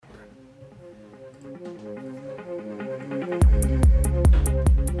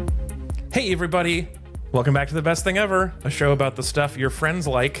Hey, everybody. Welcome back to The Best Thing Ever, a show about the stuff your friends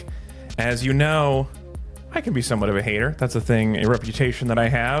like. As you know, I can be somewhat of a hater. That's a thing, a reputation that I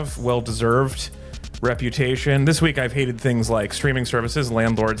have, well-deserved reputation. This week, I've hated things like streaming services,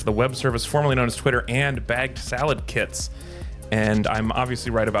 landlords, the web service formerly known as Twitter, and bagged salad kits. And I'm obviously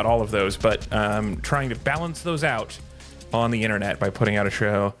right about all of those, but trying to balance those out on the internet by putting out a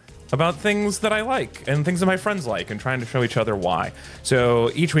show about things that I like and things that my friends like and trying to show each other why.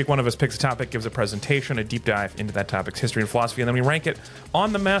 So each week, one of us picks a topic, gives a presentation, a deep dive into that topic's history and philosophy, and then we rank it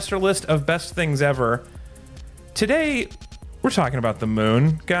on the master list of best things ever. Today, we're talking about the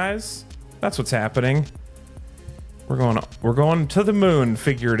moon, guys. That's what's happening. We're going to the moon,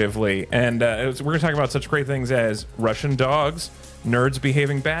 figuratively, and we're going to talk about such great things as Russian dogs, nerds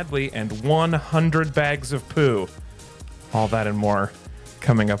behaving badly, and 100 bags of poo. All that and more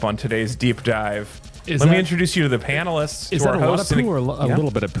coming up on today's deep dive. Let me introduce you to the panelists. Is that a lot of poo or a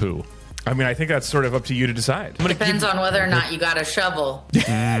little bit of poo? I mean, I think that's sort of up to you to decide. Depends on whether or not you got a shovel.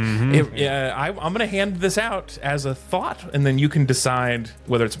 I'm going to hand this out as a thought, and then you can decide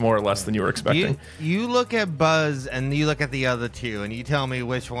whether it's more or less than you were expecting. You look at Buzz, and you look at the other two, and you tell me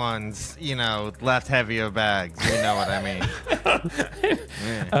which ones, left heavier bags. You know what I mean.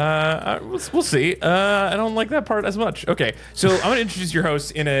 We'll see. I don't like that part as much. Okay, so I'm going to introduce your hosts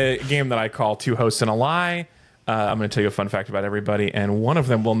in a game that I call Two Hosts and a Lie. I'm going to tell you a fun fact about everybody, and one of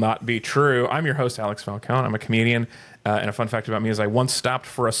them will not be true. I'm your host, Alex Falcone. I'm a comedian, and a fun fact about me is I once stopped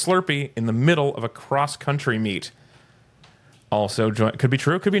for a Slurpee in the middle of a cross-country meet. Also, could be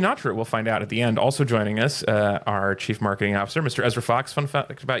true, could be not true. We'll find out at the end. Also joining us, our Chief Marketing Officer, Mr. Ezra Fox. Fun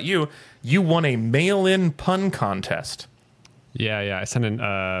fact about you, you won a mail-in pun contest. Yeah. I sent in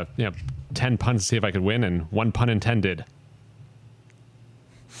 10 puns to see if I could win, and one pun intended.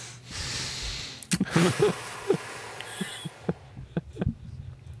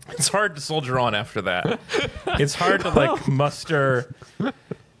 It's hard to soldier on after that. It's hard to muster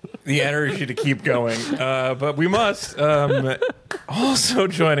the energy to keep going, but we must. Also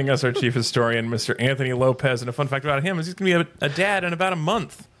joining us, our chief historian, Mr. Anthony Lopez, and a fun fact about him is he's going to be a dad in about a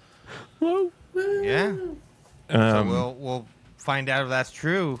month. Yeah. So we'll find out if that's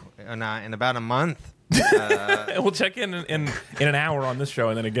true or not in about a month. We'll check in an hour on this show,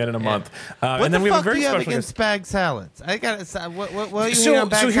 and then again in a month. What and then the we have fuck a very do you have special against bag salads? I got what are you So on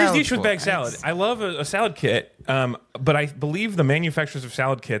bag here's salads the issue with for? bag salad. I love a salad kit, but I believe the manufacturers of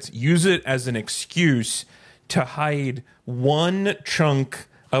salad kits use it as an excuse to hide one chunk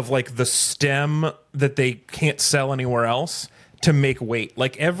of the stem that they can't sell anywhere else to make weight.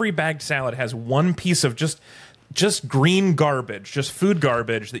 Like every bagged salad has one piece of just green garbage, just food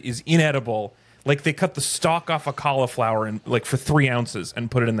garbage that is inedible. Like they cut the stalk off a cauliflower and for 3 ounces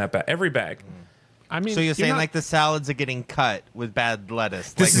and put it in that bag. Every bag. I mean, So you're saying the salads are getting cut with bad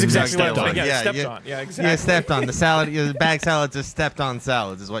lettuce? This is exactly what I'm stepped saying. on. Yeah, stepped on. Yeah, exactly. Yeah, stepped on. The bag salads are stepped on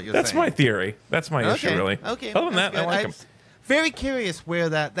salads, is what you're That's saying. my theory. That's my issue, really. Okay. Other than that, that's I good. like them. Very curious where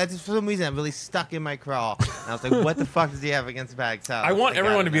that just for some reason it really stuck in my craw. And I was like, what the fuck does he have against bag salad? I want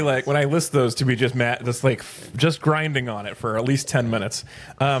everyone to be when I list those to be just grinding on it for at least 10 minutes.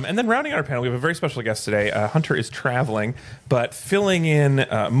 And then rounding out our panel, we have a very special guest today. Hunter is traveling, but filling in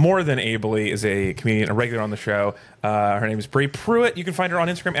more than ably is a comedian, a regular on the show. Her name is Bree Pruitt. You can find her on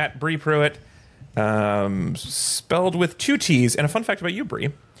Instagram at Bree Pruitt, spelled with 2 T's. And a fun fact about you, Bree,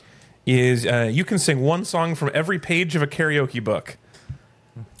 is you can sing one song from every page of a karaoke book.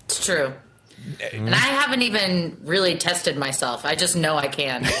 It's true. And I haven't even really tested myself. I just know I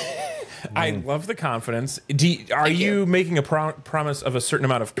can. I love the confidence. Are you making a promise of a certain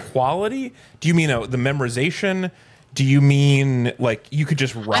amount of quality? Do you mean the memorization? Do you mean you could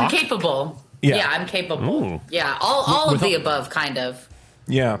just rock? I'm capable. Yeah, I'm capable. Ooh. Yeah, all of the above, kind of.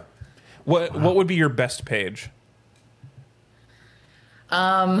 Yeah. What would be your best page?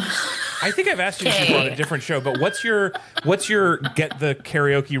 I think I've asked you this before on a different show, but what's your get the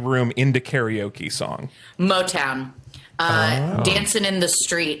karaoke room into karaoke song? Motown. Dancing in the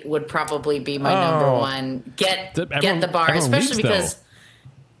Street would probably be my number one. Get the bar, especially because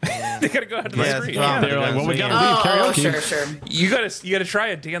they gotta go out to the street. Yeah. They're like, well, we gotta leave karaoke. Sure. You gotta try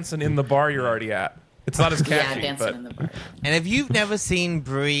a dancing in the bar you're already at. It's not as catchy. Yeah, dancing in the bar. And if you've never seen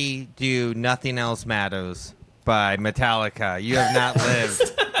Bree do Nothing Else Matters by Metallica, you have not lived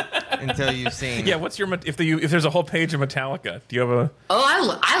until you've seen. Yeah, what's your if there's a whole page of Metallica? Do you have a?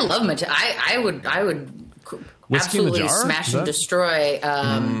 Oh, I love Metallica. I would Whiskey in the absolutely Jar? smash and destroy.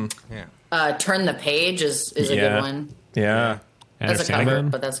 Turn the Page is a good one. Yeah. That's a Enter cover, Sandman?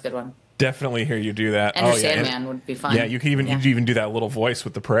 but that's a good one. definitely hear you do that. Enter Sandman would be fun. Yeah, you could even do that little voice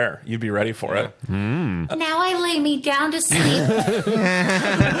with the prayer. You'd be ready for it. Now I lay me down to sleep.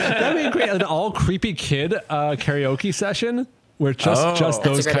 That'd be great. An all creepy kid karaoke session where just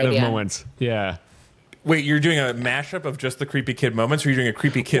those kind of moments. Yeah. Wait, you're doing a mashup of just the creepy kid moments, or you're doing a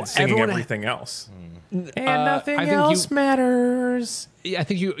creepy kid singing everything else? And nothing else matters. Yeah, I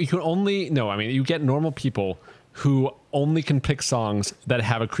think you can only you get normal people who only can pick songs that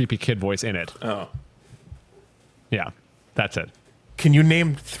have a creepy kid voice in it. Oh. Yeah, that's it. Can you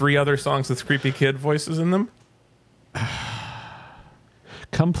name 3 other songs with creepy kid voices in them?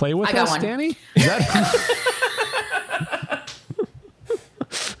 Come play with us, Danny? Is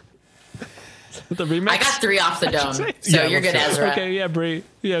that the remix? I got 3 off the dome, so you're good, Ezra. Okay, yeah, Bree.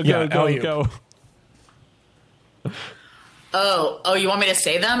 Yeah, go. Oh, you want me to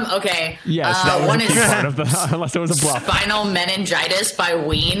say them? Okay. Yes, that was one a is part of the, unless it was a bluff. Spinal Meningitis by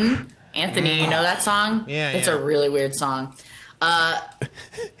Ween. Anthony, you know that song? Yeah, it's a really weird song.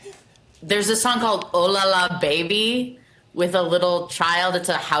 There's a song called Oh La La Baby with a little child. It's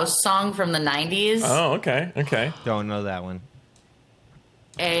a house song from the 90s. Oh, okay. Don't know that one.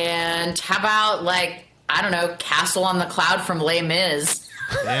 And how about, like, I don't know, Castle on the Cloud from Les Mis?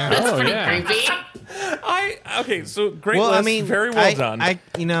 Yeah. That's pretty creepy. So great list. I mean, very well done. I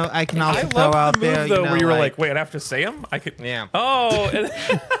can also I throw love out the move, there, though, where you were like, wait, I have to say them? I could. Yeah. Oh.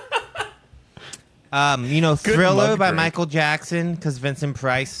 Thriller by Michael Jackson, because Vincent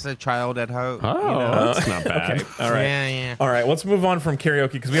Price, a child at heart. Oh, that's not bad. Okay. All right. Yeah. All right. Let's move on from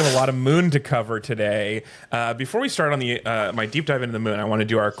karaoke because we have a lot of Moon to cover today. Before we start on the my deep dive into the Moon, I want to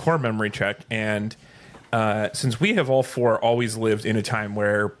do our core memory check. And since we have all 4 always lived in a time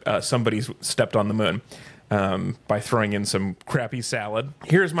where somebody's stepped on the moon by throwing in some crappy salad,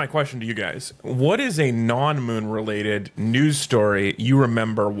 here's my question to you guys. What is a non-moon related news story you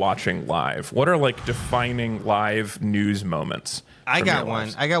remember watching live? What are like defining live news moments? I got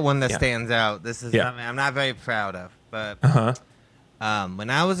one that stands out. This is something I'm not very proud of. But when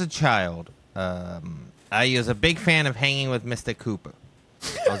I was a child, I was a big fan of Hanging with Mr. Cooper.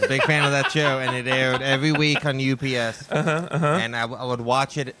 I was a big fan of that show, and it aired every week on UPS. And I would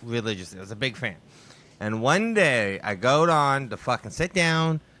watch it religiously. I was a big fan. And one day, I go on to fucking sit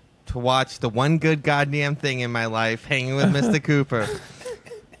down to watch the one good goddamn thing in my life, Hanging with Mr. Cooper.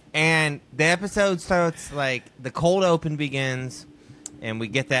 And the episode starts, like, the cold open begins, and we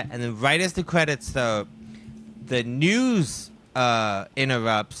get that. And then right as the credits start, the news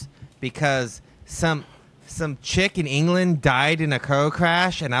interrupts because some chick in England died in a car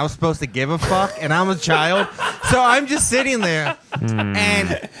crash, and I was supposed to give a fuck, and I'm a child. So I'm just sitting there,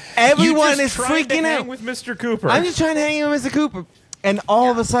 and everyone is freaking out. With Mr. Cooper. I'm just trying to hang with Mr. Cooper. And all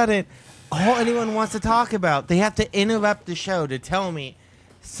of a sudden, all anyone wants to talk about, they have to interrupt the show to tell me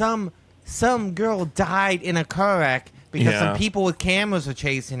some girl died in a car wreck because some people with cameras were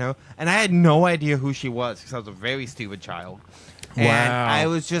chasing her, and I had no idea who she was because I was a very stupid child. And I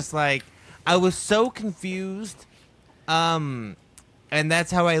was just like, I was so confused. And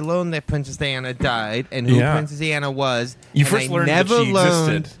that's how I learned that Princess Diana died and who Princess Diana was. You first learned that she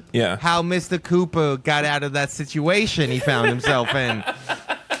existed. Yeah. How Mr. Cooper got out of that situation he found himself in.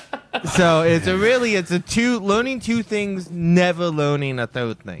 So learning 2 things, never learning a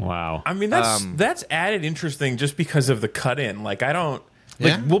 3rd thing. Wow. I mean, that's added interesting just because of the cut in. Like,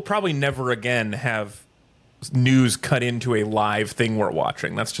 we'll probably never again have news cut into a live thing we're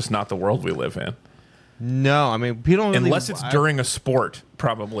watching. That's just not the world we live in. No, I mean, we don't really, unless it's during a sport,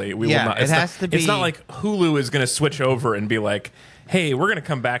 probably we will not. It has to be. It's not like Hulu is going to switch over and be like, "Hey, we're going to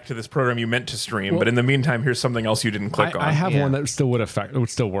come back to this program you meant to stream, but in the meantime, here's something else you didn't click on." I have one that still would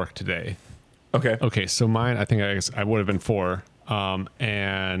still work today. Okay. So mine, I think I would have been 4,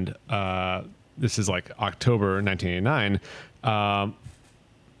 and this is like October 1989. I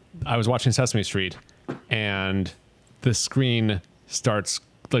was watching Sesame Street, and the screen just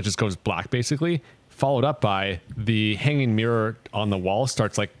goes black, basically. Followed up by the hanging mirror on the wall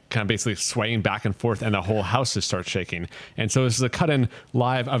starts like kind of basically swaying back and forth, and the whole house just starts shaking. And so this is a cut-in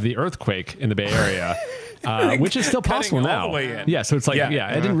live of the earthquake in the Bay Area, which is still possible now. Yeah, so it's like,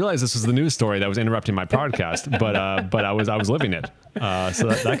 I didn't realize this was the news story that was interrupting my podcast, but I was living it, so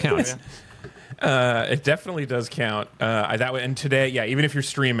that counts. It definitely does count. And today, even if you're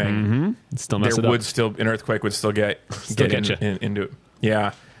streaming, still an earthquake would still get into it.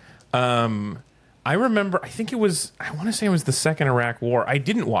 Yeah. I remember, I want to say it was the Second Iraq War. I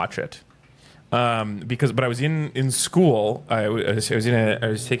didn't watch it but I was in school. I was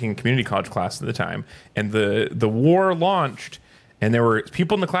taking a community college class at the time, and the war launched, and there were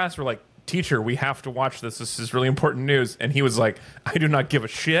people in the class who were like, "Teacher, we have to watch this. This is really important news." And he was like, "I do not give a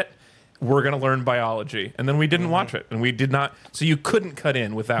shit. we're going to learn biology. And then we didn't watch it. And we did not. So you couldn't cut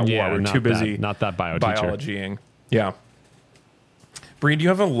in with that war. We're too busy. Not that bio teacher. Biologying. Yeah. Bree, do you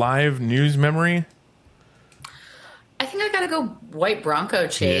have a live news memory? I think I gotta go White Bronco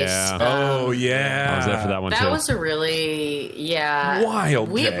chase. Yeah. Oh, yeah. I was there for that one, too. That was a really,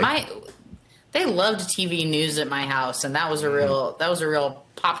 wild day. They loved TV news at my house, and that was a real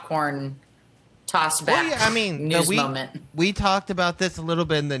popcorn toss back. Well, yeah, I mean, news moment. We talked about this a little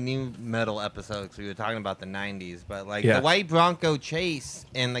bit in the new metal episode because we were talking about the '90s, but like the White Bronco chase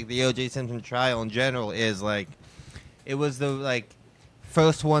and like the O.J. Simpson trial in general is like, it was the like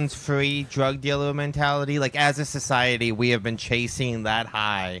first one's free drug dealer mentality. Like as a society, we have been chasing that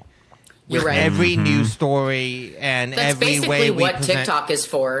high. You're right. Every news story and That's every basically way we what present. TikTok is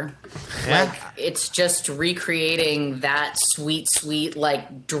for. Yeah. Like it's just recreating that sweet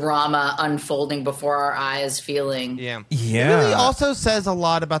like drama unfolding before our eyes feeling. Yeah. Yeah. It really also says a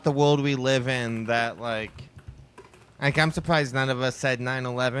lot about the world we live in that like I'm surprised none of us said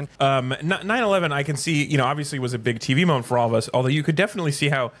 9/11. 9/11, I can see, obviously was a big TV moment for all of us, although you could definitely see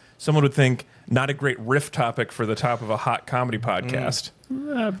how someone would think not a great riff topic for the top of a hot comedy podcast.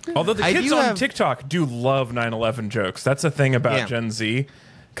 Although the kids on TikTok do love 9/11 jokes. That's a thing about Gen Z,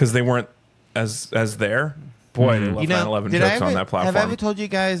 because they weren't as there. Boy, they love 9/11 jokes on that platform. Have I ever told you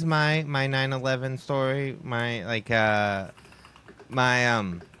guys my 9/11 story?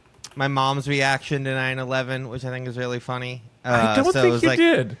 My mom's reaction to 9/11, which I think is really funny. I don't think you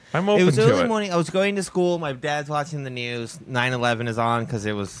did. I'm open to it. It was early morning. I was going to school. My dad's watching the news. 9/11 is on because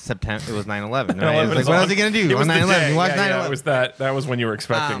it was September. It was 9/11. Right? Like, what else are you gonna do on 9/11? You watch 9/11. Yeah, it was that. That was when you were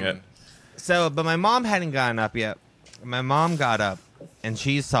expecting it. But my mom hadn't gotten up yet. My mom got up, and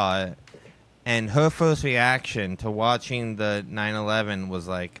she saw it. And her first reaction to watching the 9/11 was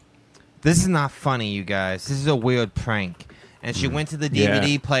like, "This is not funny, you guys. This is a weird prank." And she went to the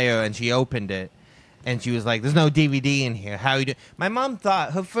DVD player and she opened it. And she was like, there's no DVD in here. How you do? My mom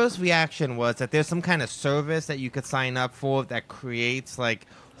thought her first reaction was that there's some kind of service that you could sign up for that creates like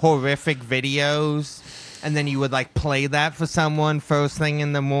horrific videos. And then you would like play that for someone first thing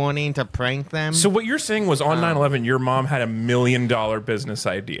in the morning to prank them. So what you're saying was on 9/11, your mom had $1 million business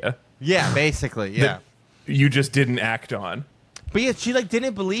idea. Yeah, basically. Yeah. That you just didn't act on. But yeah, she like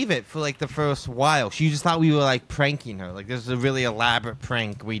didn't believe it for like the first while. She just thought we were like pranking her. Like this is a really elaborate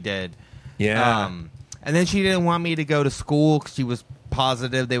prank we did. Yeah. And then she didn't want me to go to school because she was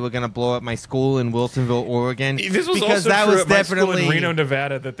positive they were going to blow up my school in Wilsonville, Oregon. This was because also that true was at my definitely school in Reno,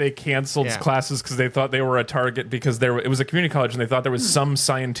 Nevada, that they canceled classes because they thought they were a target because it was a community college and they thought there was some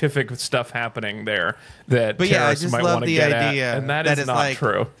scientific stuff happening there that terrorists might want to get at. And that is not like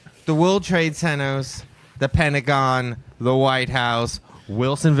true. The World Trade Centers, the Pentagon, the White House,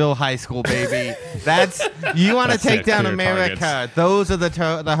 Wilsonville High School, baby. That's you want to take down America. Targets. Those are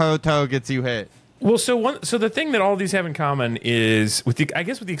the targets you hit. Well, so the thing that all of these have in common is, with the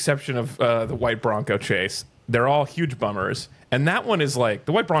exception of the White Bronco chase, they're all huge bummers. And that one is like,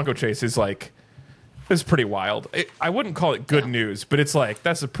 the White Bronco chase is like, it's pretty wild. I wouldn't call it good news, but it's like,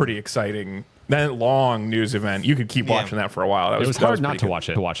 that's a pretty exciting, that long news event. You could keep watching that for a while. It was hard not to watch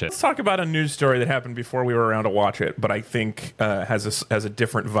it. Let's talk about a news story that happened before we were around to watch it, but I think has a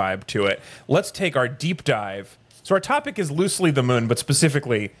different vibe to it. Let's take our deep dive. So our topic is loosely the moon, but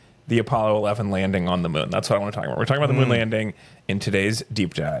specifically the Apollo 11 landing on the moon. That's what I want to talk about. We're talking about the moon landing in today's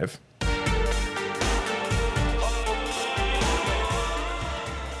deep dive.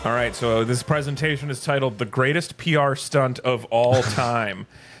 All right, so this presentation is titled The Greatest PR Stunt of All Time.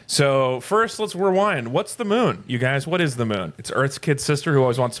 So first, let's rewind. What's the moon? You guys, what is the moon? It's Earth's kid sister who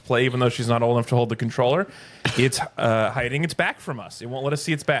always wants to play even though she's not old enough to hold the controller. It's hiding its back from us. It won't let us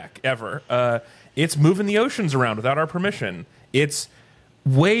see its back, ever. It's moving the oceans around without our permission. It's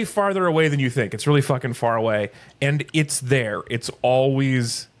way farther away than you think. It's really fucking far away. And it's there. It's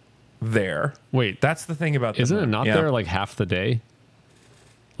always there. Wait. That's the thing about the Isn't moon. it not there like half the day?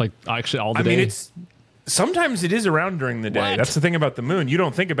 Like actually all the day? I mean, sometimes it is around during the day. What? That's the thing about the moon. You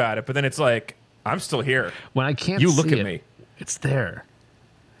don't think about it, but then it's like, I'm still here. When I can't you see look at it, me. It's there.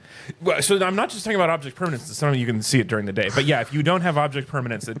 Well, so I'm not just talking about object permanence. Sometimes you can see it during the day. But yeah, if you don't have object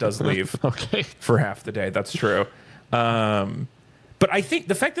permanence, it does leave for half the day. That's true. But I think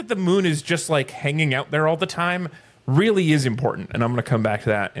the fact that the moon is just like hanging out there all the time really is important. And I'm going to come back to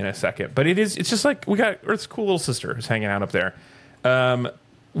that in a second. But it's just like we got Earth's cool little sister who's hanging out up there.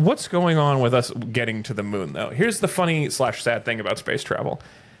 What's going on with us getting to the moon, though? Here's the funny/sad thing about space travel.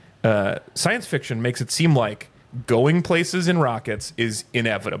 Science fiction makes it seem like going places in rockets is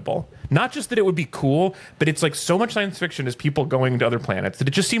inevitable. Not just that it would be cool, but it's like so much science fiction is people going to other planets that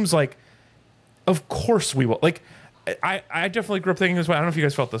it just seems like, of course we will. Like, I definitely grew up thinking this way. I don't know if you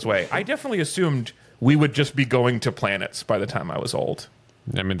guys felt this way. I definitely assumed we would just be going to planets by the time I was old.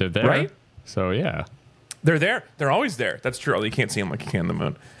 I mean, they're there. Right? So, yeah. They're there. They're always there. That's true. Although you can't see them like you can the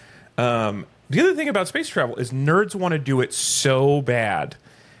moon. The other thing about space travel is nerds want to do it so bad.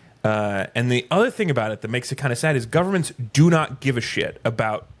 And the other thing about it that makes it kind of sad is governments do not give a shit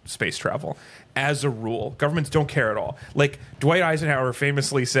about space travel. As a rule, governments don't care at all. Like Dwight Eisenhower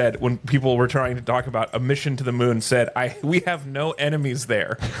famously said when people were trying to talk about a mission to the moon, said, "We have no enemies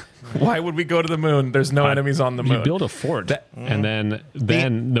there. Why would we go to the moon? There's no enemies on the moon." You build a fort, and then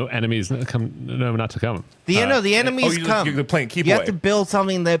no enemies come. No, not to come. The enemies come. You're playing keep you away. have to build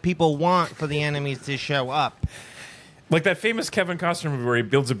something that people want for the enemies to show up. Like that famous Kevin Costner movie where he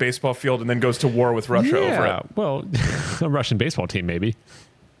builds a baseball field and then goes to war with Russia over it. Well, a Russian baseball team, maybe.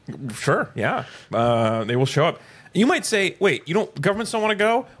 Sure, yeah. They will show up. You might say, wait, governments don't want to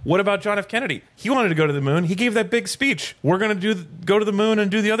go? What about John F. Kennedy? He wanted to go to the moon. He gave that big speech. We're going to go to the moon and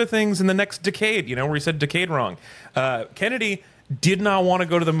do the other things in the next decade, where he said decade wrong. Kennedy did not want to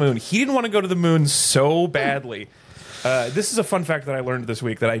go to the moon. He didn't want to go to the moon so badly. This is a fun fact that I learned this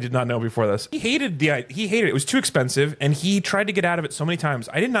week that I did not know before this. He hated it. It was too expensive, and he tried to get out of it so many times.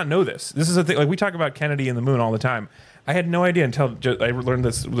 I did not know this. This is a thing. Like, we talk about Kennedy and the moon all the time. I had no idea until I learned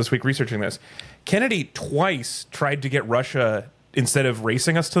this week researching this. Kennedy twice tried to get Russia, instead of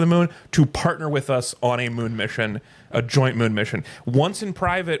racing us to the moon, to partner with us on a moon mission, a joint moon mission. Once in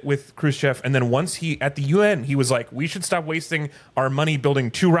private with Khrushchev, and then once at the UN, he was like, we should stop wasting our money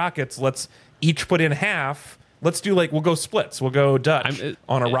building 2 rockets. Let's each put in half. Let's do we'll go splits. We'll go Dutch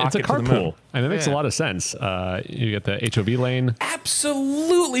on a rocket it's a to the moon. And it makes a lot of sense. You get the HOV lane.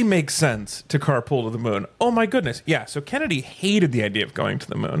 Absolutely makes sense to carpool to the moon. Oh my goodness. Yeah, so Kennedy hated the idea of going to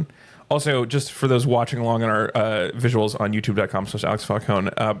the moon. Also, just for those watching along on our visuals on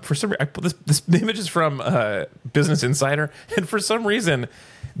youtube.com/AlexFalcone, for some reason, I put this image is from Business Insider, and for some reason,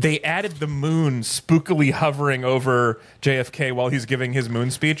 they added the moon spookily hovering over JFK while he's giving his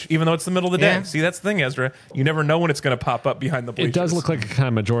moon speech, even though it's the middle of the day. See, that's the thing, Ezra. You never know when it's going to pop up behind the bleachers. It does look like a kind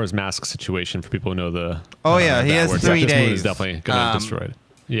of Majora's Mask situation for people who know the... Oh, yeah, he has 3 days. This moon is definitely going to destroy it.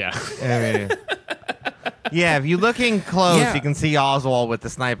 Yeah. Yeah, if you're looking close, you can see Oswald with the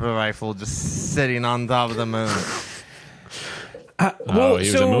sniper rifle just sitting on top of the moon. He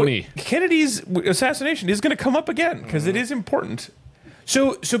was a Moonie. Kennedy's assassination is going to come up again because it is important.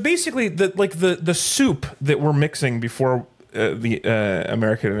 So basically, the soup that we're mixing before before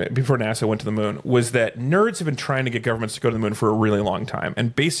NASA went to the moon was that nerds have been trying to get governments to go to the moon for a really long time,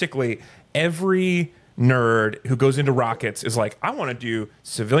 and basically every nerd who goes into rockets is like, I want to do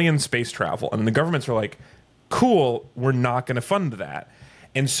civilian space travel, and the governments are like, cool, we're not going to fund that.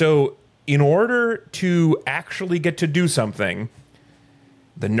 And so in order to actually get to do something,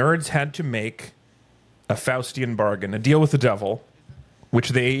 the nerds had to make a Faustian bargain, a deal with the devil, which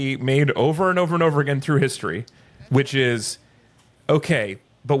they made over and over and over again through history, which is, okay,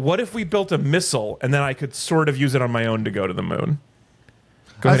 but what if we built a missile and then I could sort of use it on my own to go to the moon?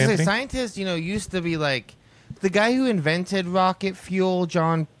 Go ahead, Anthony. Scientists, used to be like, the guy who invented rocket fuel,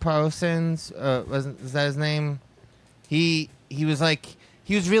 John Parsons, is that his name? He was like,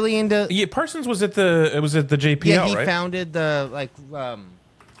 he was really into... Yeah, Parsons was at the JPL, right? Yeah, he founded the,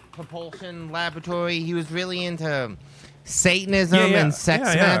 propulsion laboratory. He was really into Satanism and sex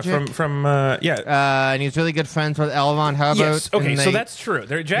magic. And he was really good friends with L. Ron Hubbard. Yes, okay, so that's true.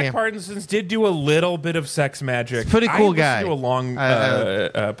 Jack Parsons did do a little bit of sex magic. Pretty cool guy. I listened to a long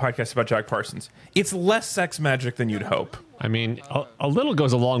podcast about Jack Parsons. It's less sex magic than you'd hope. I mean, a little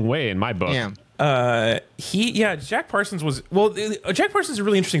goes a long way in my book. Yeah. Jack Parsons was... Well, Jack Parsons is a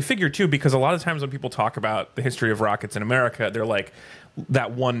really interesting figure, too, because a lot of times when people talk about the history of rockets in America, they're like,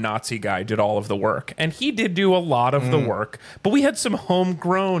 that one Nazi guy did all of the work. And he did do a lot of the work. But we had some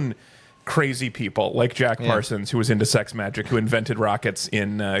homegrown crazy people like Jack Parsons, who was into sex magic, who invented rockets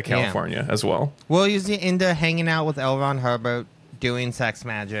in California as well. Well, he was into hanging out with L. Ron Hubbard, doing sex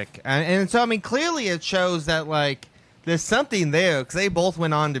magic. And so, I mean, clearly it shows that, there's something there, because they both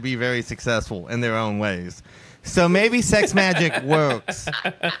went on to be very successful in their own ways. So maybe sex magic works.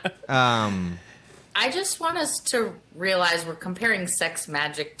 I just want us to realize we're comparing sex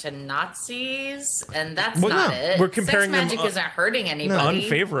magic to Nazis, and that's not it. We're comparing sex magic isn't hurting anybody.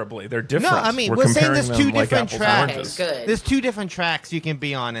 Unfavorably. They're different. No, I mean, we're saying there's 2 different tracks. Okay, good. There's 2 different tracks you can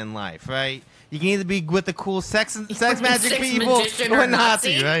be on in life, right? You can either be with the cool sex magic people or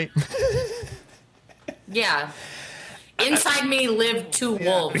Nazi, right? Yeah. Inside me live 2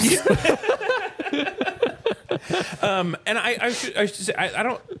 wolves. And I should say, I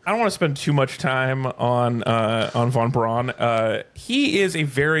don't want to spend too much time on von Braun. He is a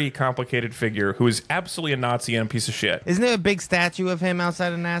very complicated figure who is absolutely a Nazi and a piece of shit. Isn't there a big statue of him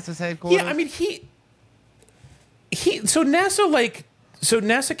outside of NASA's headquarters? Yeah, I mean So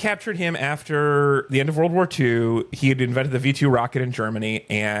NASA captured him after the end of World War II. He had invented the V-2 rocket in Germany,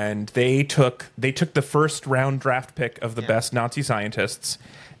 and they took the first round draft pick of the best Nazi scientists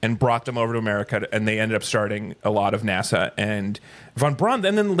and brought them over to America, and they ended up starting a lot of NASA. And von Braun,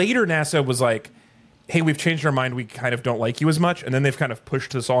 and then later NASA was like, hey, we've changed our mind. We kind of don't like you as much. And then they've kind of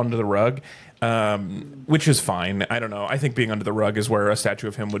pushed this all under the rug, which is fine. I don't know. I think being under the rug is where a statue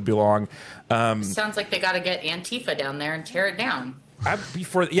of him would belong. Sounds like they got to get Antifa down there and tear it down.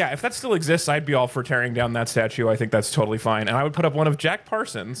 If that still exists, I'd be all for tearing down that statue. I think that's totally fine. And I would put up one of Jack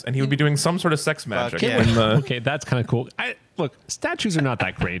Parsons, and he would be doing some sort of sex magic. Okay, that's kind of cool. Look, statues are not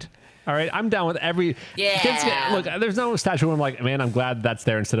that great. All right, I'm down with every... Yeah. Look, there's no statue where I'm like, man, I'm glad that's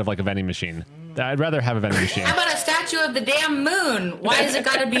there instead of like a vending machine. I'd rather have a vending machine. How about a statue of the damn moon? Why has it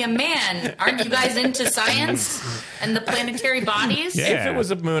got to be a man? Aren't you guys into science and the planetary bodies? Yeah. If it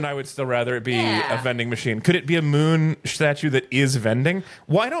was a moon, I would still rather it be a vending machine. Could it be a moon statue that is vending?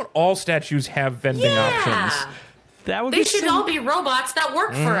 Why don't all statues have vending options? They should all be robots that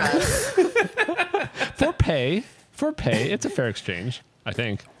work for us. For pay, it's a fair exchange, I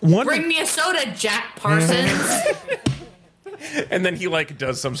think. Bring me a soda, Jack Parsons. And then he like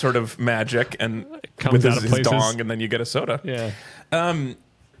does some sort of magic and comes with out of his places. dong, and then you get a soda. Yeah.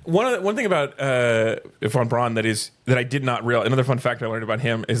 One thing about von Braun that I did not realize. Another fun fact I learned about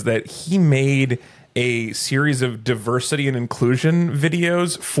him is that he made a series of diversity and inclusion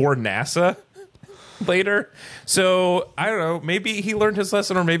videos for NASA later. So I don't know. Maybe he learned his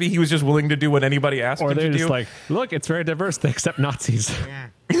lesson, or maybe he was just willing to do what anybody asked him to do. Or they're just like, look, it's very diverse. They accept Nazis. Yeah.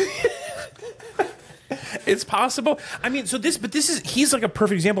 It's possible. I mean, he's like a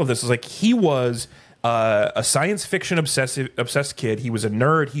perfect example of this. It's like he was a science fiction obsessed kid. He was a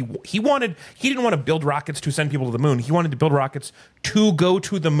nerd. He didn't want to build rockets to send people to the moon. He wanted to build rockets to go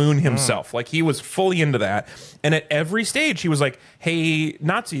to the moon himself. Like he was fully into that. And at every stage, he was like, "Hey,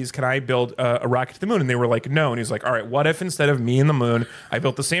 Nazis, can I build a rocket to the moon?" And they were like, "No." And he's like, "All right, what if instead of me and the moon, I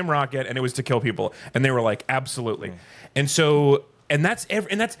built the same rocket and it was to kill people?" And they were like, "Absolutely." And so. And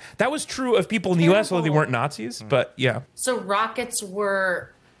that was true of people in the U.S., although they weren't Nazis. But yeah. So rockets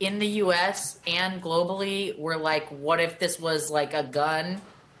were in the U.S. and globally were like, what if this was like a gun?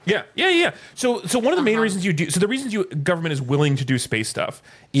 Yeah. So one of the main reasons you do. So the reasons government is willing to do space stuff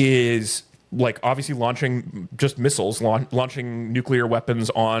is like obviously launching just missiles, launching nuclear weapons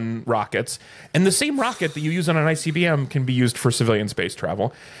on rockets, and the same rocket that you use on an ICBM can be used for civilian space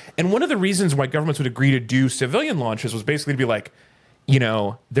travel. And one of the reasons why governments would agree to do civilian launches was basically to be like, you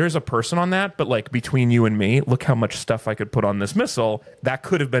know, there's a person on that, but like between you and me, look how much stuff I could put on this missile. That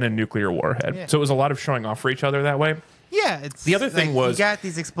could have been a nuclear warhead. Yeah. So it was a lot of showing off for each other that way. Yeah. It's the other thing was you got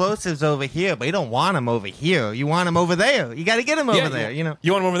these explosives over here, but you don't want them over here. You want them over there. You got to get them over there. You know,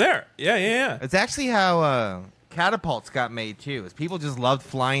 you want them over there. Yeah. It's actually how catapults got made too. Is people just loved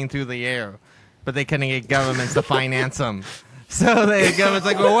flying through the air, but they couldn't get governments to finance them. So the government's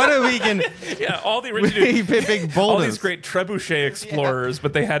like, well, what if we can? Yeah, all the original big boulders, all these great trebuchet explorers,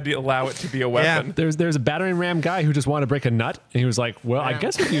 but they had to allow it to be a weapon. Yeah. There's a battering ram guy who just wanted to break a nut, and he was like, well, I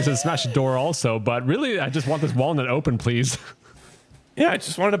guess we can use it to smash a door also, but really, I just want this walnut open, please. Yeah, I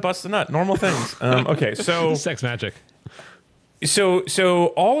just wanted to bust a nut. Normal things. Okay, so sex magic. So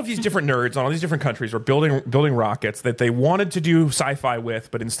all of these different nerds on all these different countries were building rockets that they wanted to do sci-fi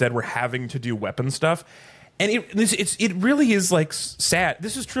with, but instead were having to do weapon stuff. And it really is like sad.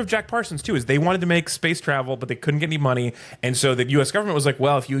 This is true of Jack Parsons too. Is they wanted to make space travel, but they couldn't get any money, and so the U.S. government was like,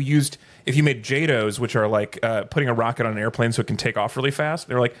 well, if you made JADOs, which are like putting a rocket on an airplane so it can take off really fast,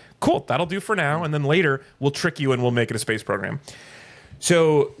 they're like, cool, that'll do for now, and then later we'll trick you and we'll make it a space program.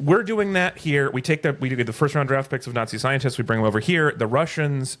 So we're doing that here. We do the first round draft picks of Nazi scientists. We bring them over here. The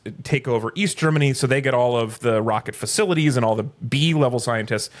Russians take over East Germany, so they get all of the rocket facilities and all the B level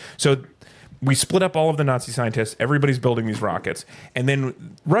scientists. So we split up all of the Nazi scientists. Everybody's building these rockets, and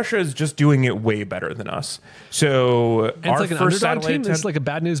then Russia is just doing it way better than us. So and our it's like first an underdog satellite team. This is like a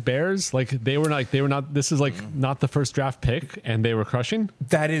Bad News Bears. Like they were not. This is like not the first draft pick, and they were crushing.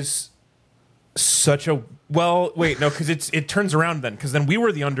 That is such a because it turns around then, because then we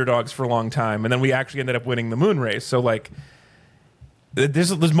were the underdogs for a long time, and then we actually ended up winning the moon race. So like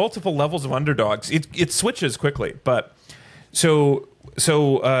there's multiple levels of underdogs. It switches quickly, but so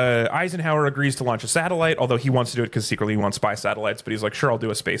Eisenhower agrees to launch a satellite, although he wants to do it because secretly he wants spy satellites, but he's like, sure, I'll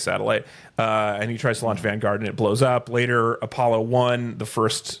do a space satellite. And he tries to launch Vanguard, and it blows up. Later, Apollo 1, the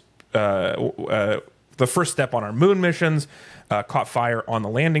first the first step on our moon missions. Caught fire on the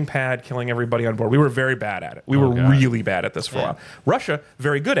landing pad, killing everybody on board. We were very bad at it. We were really bad at this for a while. Russia,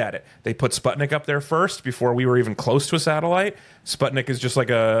 very good at it. They put Sputnik up there first before we were even close to a satellite. Sputnik is just like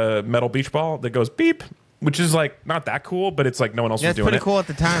a metal beach ball that goes beep, which is like not that cool, but it's like no one else was doing it. It's pretty cool at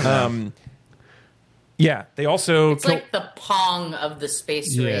the time. Yeah, they also... It's like the Pong of the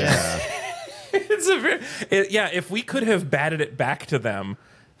space race. It's if we could have batted it back to them,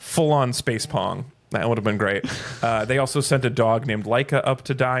 full-on space Pong, that would have been great. They also sent a dog named Laika up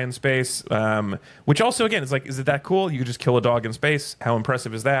to die in space, which also, again, is like, is it that cool? You could just kill a dog in space. How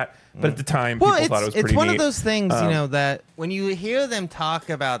impressive is that? But at the time, people thought it was pretty neat. It's one of those things, that when you hear them talk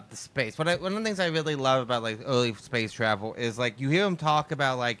about the space, one of the things I really love about like early space travel is like you hear them talk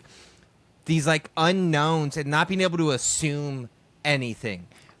about like these like unknowns and not being able to assume anything,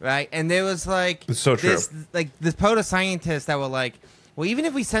 right? And there was like it's so true. This proto-scientists that were like, well, even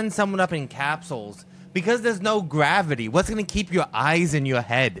if we send someone up in capsules, because there's no gravity, what's going to keep your eyes in your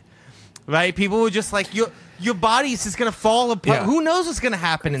head? Right? People were just like, your body's just going to fall apart. Yeah. Who knows what's going to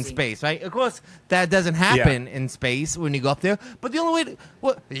happen in space, right? Of course, that doesn't happen in space when you go up there. But the only way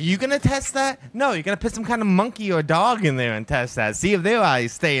are you going to test that? No, you're going to put some kind of monkey or dog in there and test that. See if their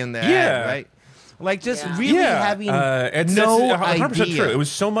eyes stay in their head, right? Like, just really having it's 100% idea. True. It was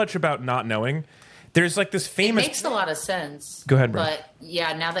so much about not knowing. There's like this famous... It makes a lot of sense. Go ahead, bro. But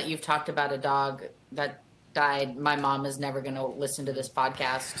yeah, now that you've talked about a dog that died, my mom is never going to listen to this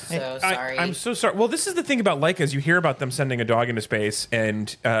podcast, so sorry. I'm so sorry. Well, this is the thing about Laika, is you hear about them sending a dog into space,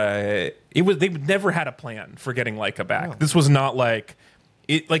 and they never had a plan for getting Laika back. Oh. This was not like...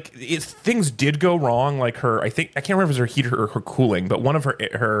 things did go wrong. Like I can't remember if it was her heater or her cooling, but one of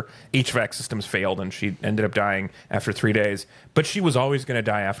her HVAC systems failed and she ended up dying after 3 days. But she was always going to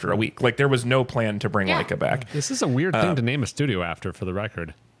die after a week. Like there was no plan to bring Laika back. This is a weird thing to name a studio after, for the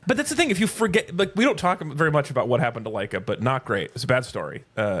record. But that's the thing. If you forget, like we don't talk very much about what happened to Laika, but not great. It's a bad story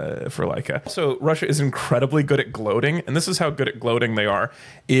for Laika. So Russia is incredibly good at gloating, and this is how good at gloating they are.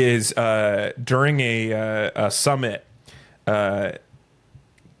 Is during a summit.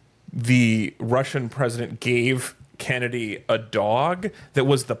 The Russian president gave Kennedy a dog that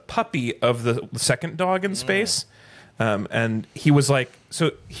was the puppy of the second dog in space. And he was like,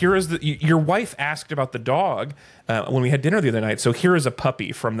 so here is your wife asked about the dog when we had dinner the other night. So here is a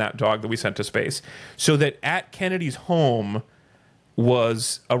puppy from that dog that we sent to space. So that at Kennedy's home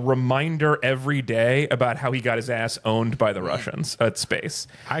was a reminder every day about how he got his ass owned by the Russians at space.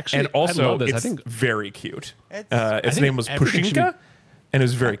 Actually, and also, I love this. it's I think very cute. Its name was Pushinka. And it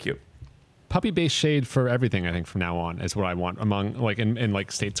was very cute. Puppy-based shade for everything, I think, from now on is what I want among, like, in like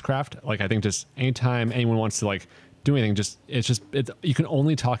statescraft. Like, I think just anytime anyone wants to, like, do anything, you can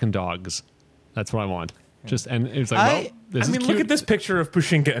only talk in dogs. That's what I want. And it's like, this is cute. Look at this picture of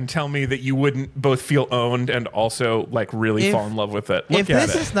Pushinka and tell me that you wouldn't both feel owned and also, like, really fall in love with it. Look at it.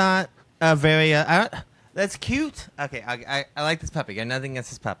 If this is not a very... that's cute. Okay, I like this puppy. I got nothing against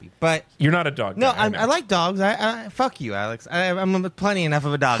this puppy, but you're not a dog guy. No, I like dogs. I fuck you, Alex. I'm plenty enough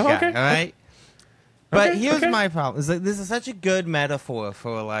of a dog guy. All right. But here's my problem: is like this is such a good metaphor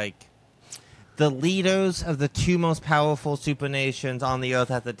for like the leaders of the two most powerful supernations on the earth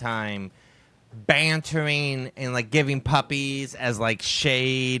at the time, bantering and like giving puppies as like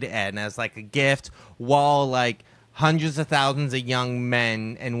shade and as like a gift, while like hundreds of thousands of young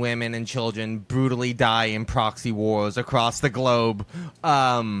men and women and children brutally die in proxy wars across the globe,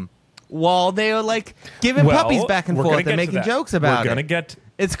 while they are like giving puppies back and forth and making jokes about it.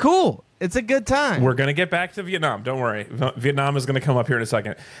 It's cool. It's a good time. We're going to get back to Vietnam. Don't worry. Vietnam is going to come up here in a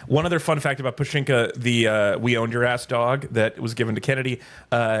second. One other fun fact about Pushinka, the We Owned Your Ass dog that was given to Kennedy,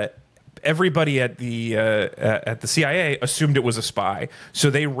 everybody at the CIA assumed it was a spy, so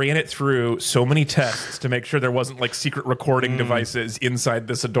they ran it through so many tests to make sure there wasn't like secret recording devices inside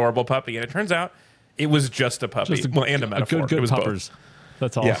this adorable puppy. And it turns out it was just a puppy, and a metaphor. Good it was puppers. Both.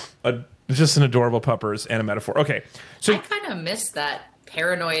 That's all. Yeah, just an adorable puppers and a metaphor. Okay, so I kind of miss that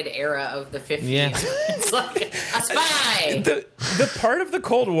paranoid era of the 50s. Yeah. It's like a spy. The part of the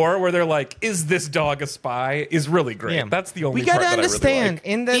Cold War where they're like, "Is this dog a spy?" is really great. Yeah. That's the only. We got to understand I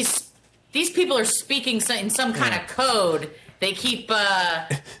really like. These people are speaking in some kind of code. They keep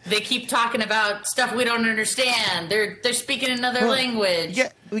talking about stuff we don't understand. They're speaking another language.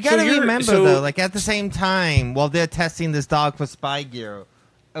 Yeah, we got to remember though, like at the same time, while they're testing this dog for spy gear,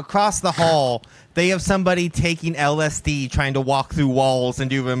 across the hall, they have somebody taking LSD trying to walk through walls and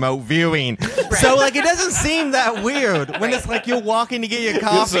do remote viewing. Right. So like it doesn't seem that weird when it's like you're walking to get your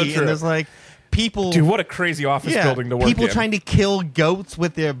coffee and there's like people. Dude, what a crazy office building to work in. People trying to kill goats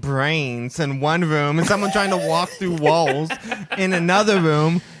with their brains in one room and someone trying to walk through walls in another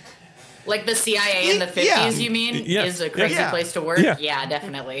room. Like the CIA in the 50s, you mean, is a crazy place to work? Yeah,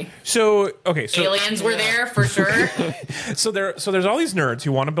 definitely. So aliens were there for sure. So there's all these nerds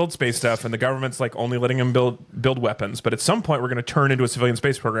who want to build space stuff, and the government's like only letting them build weapons. But at some point, we're going to turn into a civilian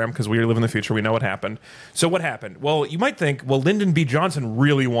space program because we live in the future. We know what happened. So what happened? Well, you might think, Lyndon B. Johnson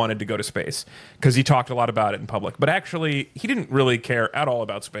really wanted to go to space because he talked a lot about it in public. But actually, he didn't really care at all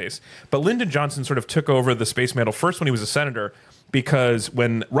about space. But Lyndon Johnson sort of took over the space mantle first when he was a senator, because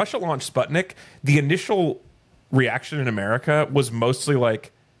when Russia launched Sputnik, the initial reaction in America was mostly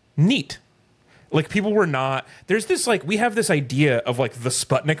like, neat. Like, people were not... There's this, like... We have this idea of, like, the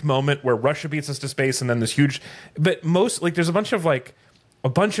Sputnik moment where Russia beats us to space and then this huge... But most... Like, there's a bunch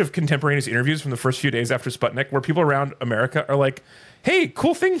of contemporaneous interviews from the first few days after Sputnik where people around America are like, hey,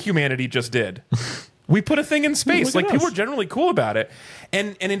 cool thing humanity just did. We put a thing in space. Like, people are generally cool about it.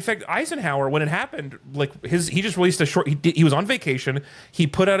 And in fact, Eisenhower, when it happened, like, he just released a short... He was on vacation. He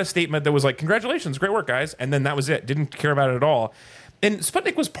put out a statement that was like, congratulations, great work, guys. And then that was it. Didn't care about it at all. And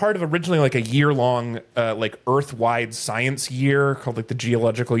Sputnik was part of originally like a year-long like Earth-wide science year called like the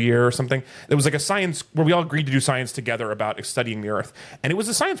geological year or something. It was like a science where we all agreed to do science together about studying the Earth. And it was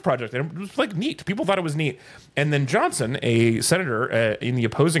a science project, and it was like neat. People thought it was neat. And then Johnson, a senator in the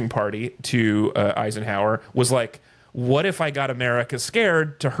opposing party to Eisenhower, was like, what if I got America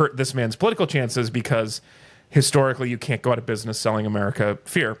scared to hurt this man's political chances because historically you can't go out of business selling America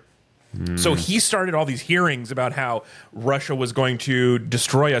fear? So he started all these hearings about how Russia was going to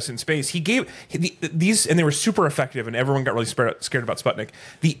destroy us in space. He gave these, and they were super effective, and everyone got really scared about Sputnik.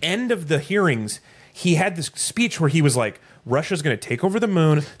 The end of the hearings, he had this speech where he was like, Russia's going to take over the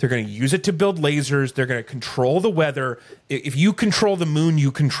moon. They're going to use it to build lasers. They're going to control the weather. If you control the moon,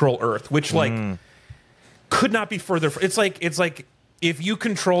 you control Earth, which like could not be further. It's like if you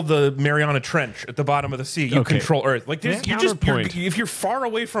control the Mariana Trench at the bottom of the sea, you control Earth. Like, if you're far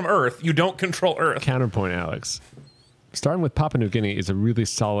away from Earth, you don't control Earth. Counterpoint, Alex. Starting with Papua New Guinea is a really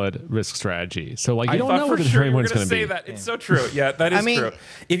solid risk strategy. So, like, you don't know where the terrain one's going to be. Say that. It's so true. Yeah, that is true.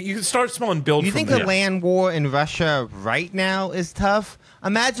 If you start small and build. You think a land war in Russia right now is tough?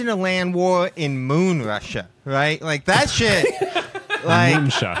 Imagine a land war in Moon Russia, right? Like that shit.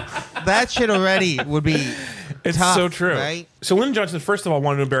 That shit already would be. It's tough, so true. Right? So Lyndon Johnson, first of all,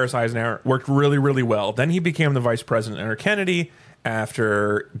 wanted to embarrass Eisenhower, worked really, really well. Then he became the vice president under Kennedy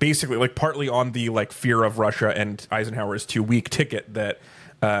after basically, like, partly on the, like, fear of Russia and Eisenhower's too weak ticket that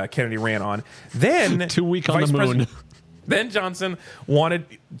Kennedy ran on. Then too weak on the moon. Then Johnson wanted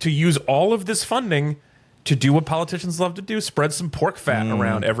to use all of this funding to do what politicians love to do, spread some pork fat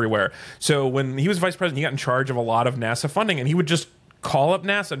around everywhere. So when he was vice president, he got in charge of a lot of NASA funding, and he would just call up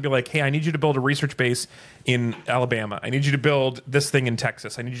NASA and be like, hey, I need you to build a research base in Alabama. I need you to build this thing in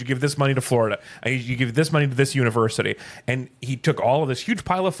Texas. I need you to give this money to Florida. I need you to give this money to this university. And he took all of this huge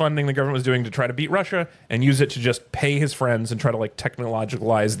pile of funding the government was doing to try to beat Russia and use it to just pay his friends and try to, like,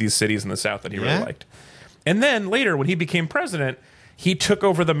 technologicalize these cities in the South that he really liked. And then later, when he became president, he took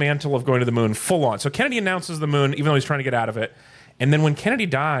over the mantle of going to the moon full on. So Kennedy announces the moon, even though he's trying to get out of it. And then when Kennedy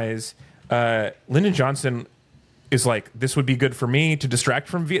dies, Lyndon Johnson is like, this would be good for me to distract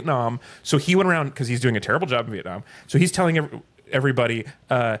from Vietnam. So he went around, because he's doing a terrible job in Vietnam. So he's telling everybody,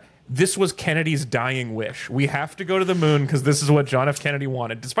 this was Kennedy's dying wish. We have to go to the moon because this is what John F. Kennedy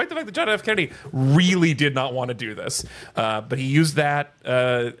wanted, despite the fact that John F. Kennedy really did not want to do this. But he used that.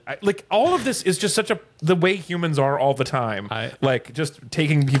 Like, all of this is just the way humans are all the time. Like, just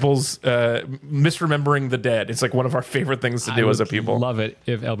taking people's, misremembering the dead. It's like one of our favorite things to do as a people. I love it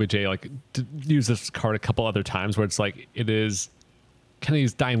if LBJ, like, to use this card a couple other times where it's like, it is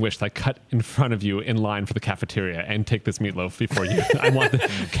Kennedy's dying wish, like, cut in front of you in line for the cafeteria and take this meatloaf before you.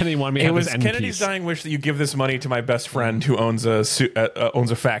 Kennedy wanted me to have this end Kennedy's piece. dying wish that you give this money to my best friend who owns a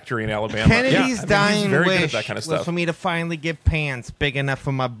factory in Alabama. Kennedy's dying very wish good at that kind of stuff. was for me to finally get pants big enough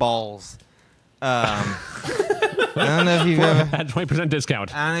for my balls. I don't know if you've ever had 20%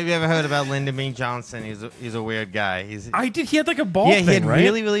 discount. I don't know if you ever heard about Lyndon B. Johnson. He's a weird guy. I did. He had like a ball thing, he had right?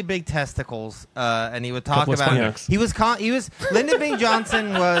 really, really big testicles, and he would talk Couple of about. He was. Lyndon B.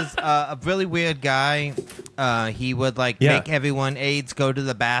 Johnson was a really weird guy. He would make everyone AIDS go to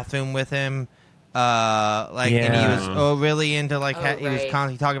the bathroom with him. And he was really into he was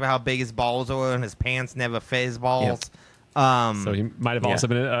constantly talking about how big his balls were and his pants never fit his balls. Yep. So he might have also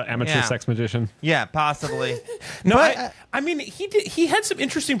been an amateur sex magician. Yeah, possibly. No, but, I mean, he had some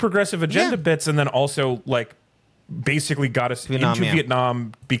interesting progressive agenda bits, and then also basically got us into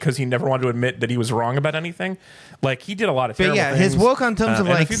Vietnam because he never wanted to admit that he was wrong about anything. Like, he did a lot of terrible things. His work on terms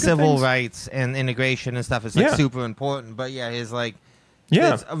of civil rights and integration and stuff is super important. But his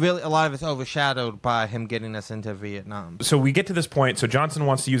Yeah. It's really a lot of it's overshadowed by him getting us into Vietnam. So we get to this point. So Johnson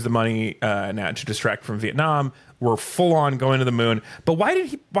wants to use the money now to distract from Vietnam. We're full on going to the moon. But why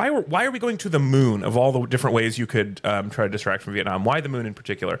are we going to the moon of all the different ways you could try to distract from Vietnam? Why the moon in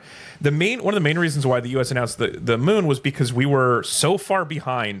particular? One of the main reasons why the U.S. announced the moon was because we were so far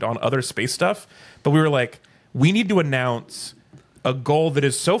behind on other space stuff. But we were like, we need to announce a goal that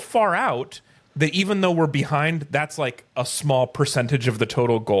is so far out that even though we're behind, that's like a small percentage of the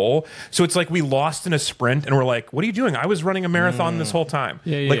total goal. So it's like we lost in a sprint and we're like, what are you doing? I was running a marathon this whole time.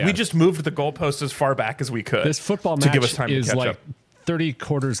 We just moved the goalpost as far back as we could. This football match to give us time is to catch like up. 30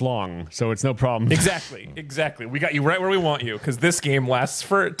 quarters long, so it's no problem. Exactly. We got you right where we want you because this game lasts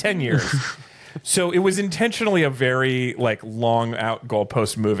for 10 years. So it was intentionally a very like long out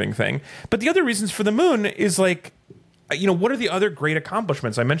goalpost moving thing. But the other reasons for the moon is like, what are the other great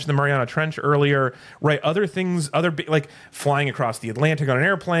accomplishments? I mentioned the Mariana Trench earlier, right? Other things, like flying across the Atlantic on an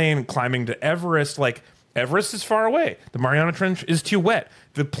airplane, climbing to Everest. Like Everest is far away. The Mariana Trench is too wet.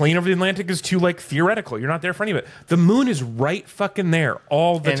 The plane over the Atlantic is too like theoretical. You're not there for any of it. The moon is right fucking there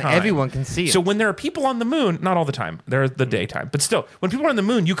all the time. And everyone can see it. So when there are people on the moon, not all the time, they're the daytime, but still, when people are on the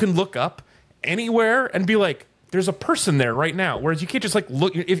moon, you can look up anywhere and be like, there's a person there right now. Whereas you can't just like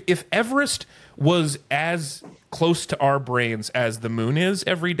look. If Everest was as close to our brains as the moon is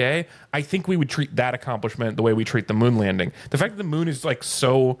every day, I think we would treat that accomplishment the way we treat the moon landing. The fact that the moon is like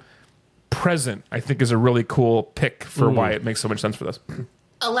so present, I think, is a really cool pick for why it makes so much sense for this.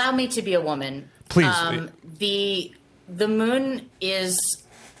 Allow me to be a woman. Please. The moon is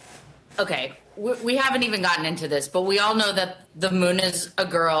okay. We haven't even gotten into this, but we all know that the moon is a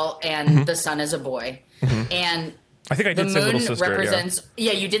girl and the sun is a boy. And I think I did say little sister. Represents,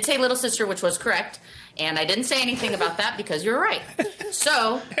 yeah, you did say little sister, which was correct. And I didn't say anything about that because you're right.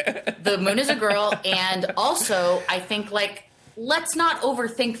 So the moon is a girl. And also, I think, like, let's not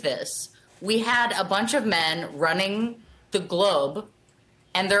overthink this. We had a bunch of men running the globe,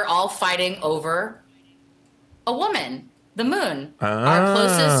 and they're all fighting over a woman, the moon.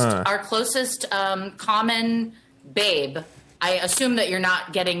 Our closest common babe. I assume that you're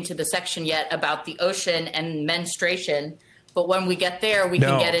not getting to the section yet about the ocean and menstruation, but when we get there, we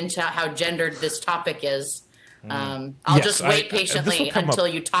can get into how gendered this topic is. I'll just wait patiently until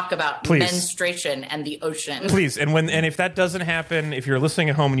you talk about menstruation and the ocean. Please, and if that doesn't happen, if you're listening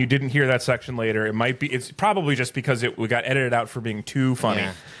at home and you didn't hear that section later, it's probably just because we got edited out for being too funny.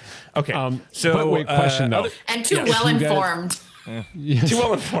 Yeah. Okay, so but wait, question though, and too well informed. Too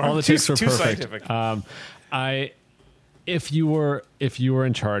well informed. All the tips were too perfect. Scientific. If you were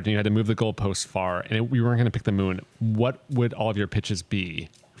in charge and you had to move the goalposts far, and we weren't going to pick the moon, what would all of your pitches be?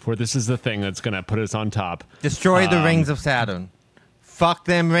 For this is the thing that's going to put us on top. Destroy the rings of Saturn. Fuck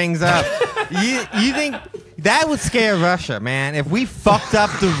them rings up. you think that would scare Russia, man? If we fucked up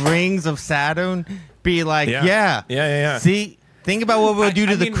the rings of Saturn, be like, yeah. See, think about what we'll do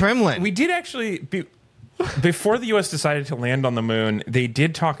to the Kremlin. We did actually. Before the U.S. decided to land on the moon, they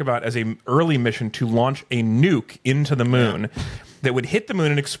did talk about as an early mission to launch a nuke into the moon that would hit the moon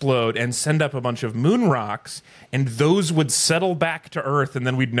and explode and send up a bunch of moon rocks, and those would settle back to Earth, and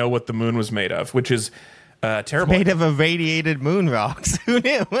then we'd know what the moon was made of, which is terrible. Made of irradiated moon rocks. Who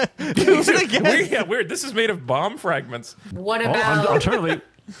knew? Weird. This is made of bomb fragments. What about Alternatively,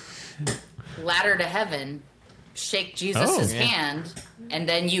 ladder to heaven? Shake Jesus' hand, and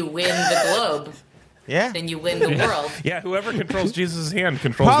then you win the globe. Yeah. Then you win the world. Yeah, whoever controls Jesus' hand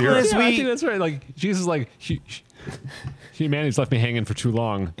controls Problem the earth. is I think that's right. Like Jesus, like humanity's left me hanging for too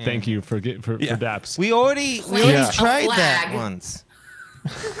long. Thank you for daps. We already tried that once.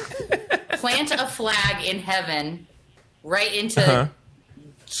 Plant a flag in heaven, right into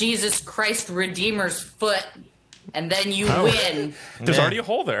Jesus Christ Redeemer's foot, and then you win. There's already a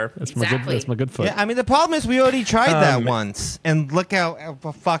hole there. That's Exactly. my good foot. Yeah, I mean, the problem is we already tried that once, and look how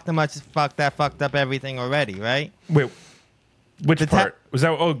fucked up everything already, right? Wait, which part? Was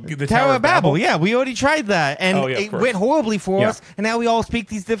that the Tower of Babel? Yeah, we already tried that, and it course. went horribly for us, and now we all speak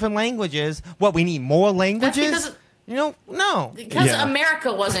these different languages. What, we need more languages? No. Because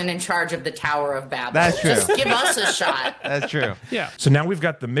America wasn't in charge of the Tower of Babel. That's true. Just give us a shot. That's true. Yeah. So now we've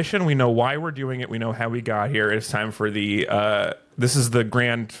got the mission. We know why we're doing it. We know how we got here. It's time for the. This is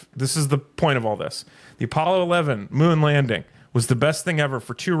the point of all this. The Apollo 11 moon landing was the best thing ever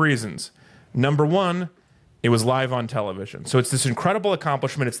for two reasons. Number one, it was live on television. So it's this incredible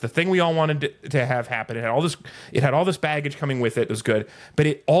accomplishment. It's the thing we all wanted to have happen. It had all this baggage coming with it. It was good, but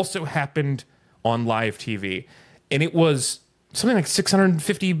it also happened on live TV. And it was something like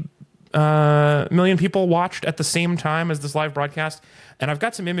 650 million people watched at the same time as this live broadcast. And I've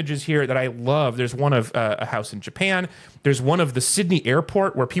got some images here that I love. There's one of a house in Japan. There's one of the Sydney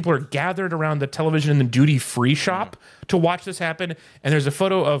airport where people are gathered around the television in the duty-free shop to watch this happen. And there's a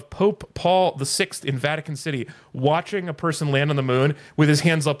photo of Pope Paul VI in Vatican City watching a person land on the moon with his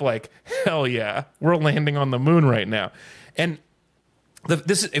hands up like, hell yeah, we're landing on the moon right now. And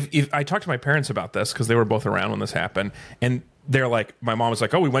this is, if I talked to my parents about this because they were both around when this happened, and they're like, my mom was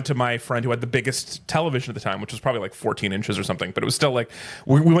like, oh, we went to my friend who had the biggest television at the time, which was probably like 14 inches or something, but it was still like,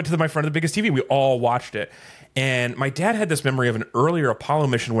 we went to my friend with the biggest TV. We all watched it. And my dad had this memory of an earlier Apollo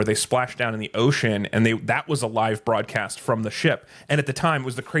mission where they splashed down in the ocean, and that was a live broadcast from the ship. And at the time, it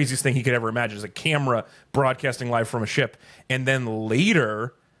was the craziest thing he could ever imagine, is a camera broadcasting live from a ship. And then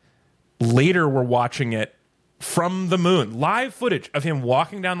later we're watching it from the moon. Live footage of him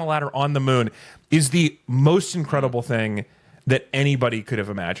walking down the ladder on the moon is the most incredible thing that anybody could have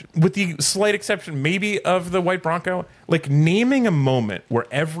imagined, with the slight exception maybe of the white Bronco. Like, naming a moment where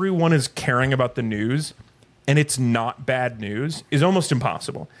everyone is caring about the news and it's not bad news is almost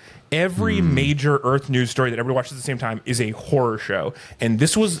impossible. Every major Earth news story that everybody watches at the same time is a horror show, and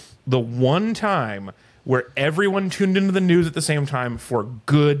this was the one time where everyone tuned into the news at the same time for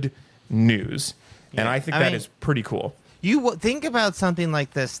good news. And I think that is pretty cool. You think about something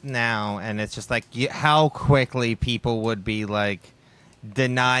like this now, and it's just like how quickly people would be like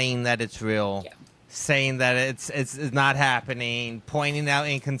denying that it's real, saying that it's not happening, pointing out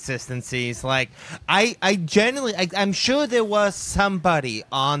inconsistencies. Like I'm sure there was somebody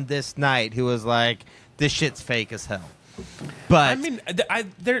on this night who was like, "This shit's fake as hell." But I mean,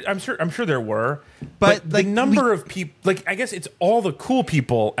 I'm sure there were, but the number of people, like, I guess it's all the cool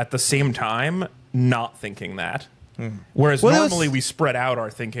people at the same time not thinking that. Whereas normally we spread out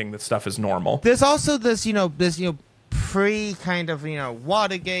our thinking that stuff is normal. There's also this pre kind of,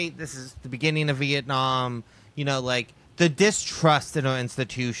 Watergate. This is the beginning of Vietnam. Like the distrust in our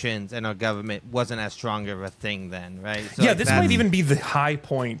institutions and our government wasn't as strong of a thing then, right? So this might even be the high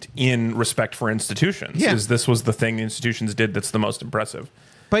point in respect for institutions. Yeah. Is this was the thing the institutions did that's the most impressive.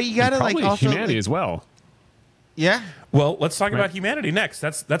 But you gotta probably also humanity as well. Yeah. Well, let's talk about humanity next.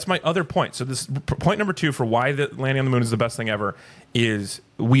 That's my other point. So this point number 2 for why the landing on the moon is the best thing ever is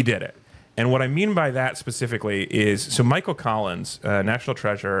we did it. And what I mean by that specifically is, so Michael Collins, national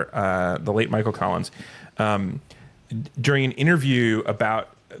treasure, the late Michael Collins, during an interview about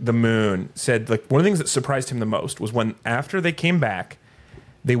the moon, said like one of the things that surprised him the most was when after they came back,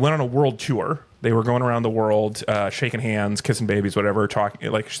 they went on a world tour. They were going around the world, shaking hands, kissing babies, whatever,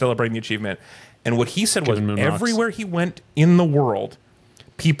 talking, like celebrating the achievement. And what he said was everywhere he went in the world,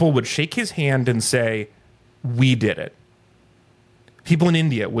 people would shake his hand and say, "We did it." People in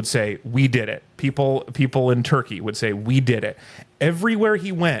India would say, "We did it." People in Turkey would say, "We did it." Everywhere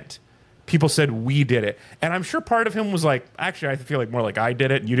he went, people said, "We did it." And I'm sure part of him was like, actually, I feel like more like I did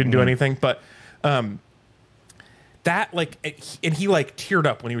it and you didn't do anything. But that, like, and he like teared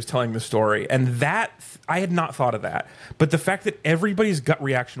up when he was telling the story. And that, I had not thought of that. But the fact that everybody's gut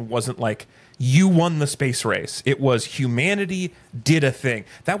reaction wasn't like, you won the space race. It was humanity did a thing.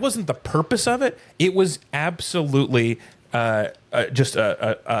 That wasn't the purpose of it. It was absolutely just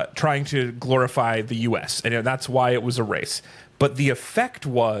trying to glorify the U.S. And that's why it was a race. But the effect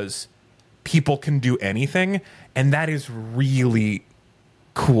was people can do anything. And that is really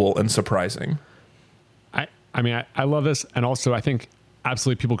cool and surprising. I mean, I love this. And also, I think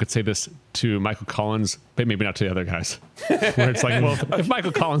absolutely people could say this to Michael Collins, but maybe not to the other guys. Where it's like, well, if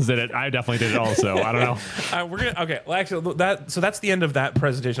Michael Collins did it, I definitely did it also. I don't know. Okay. Well, actually, that's the end of that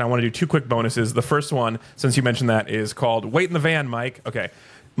presentation. I want to do 2 quick bonuses. The first one, since you mentioned that, is called "Wait in the Van, Mike." Okay,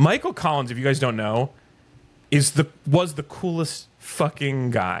 Michael Collins, if you guys don't know, was the coolest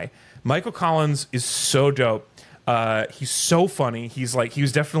fucking guy. Michael Collins is so dope. He's so funny. He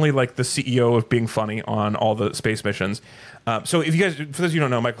was definitely like the CEO of being funny on all the space missions. So if you guys, for those of you who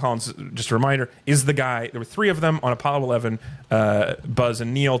don't know, Michael Collins, just a reminder, is the guy. There were 3 of them on Apollo 11. Buzz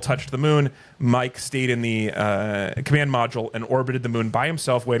and Neil touched the moon. Mike stayed in the command module and orbited the moon by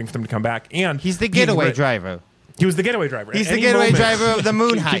himself, waiting for them to come back. And he's the getaway driver. He was the getaway driver. He's the getaway driver of the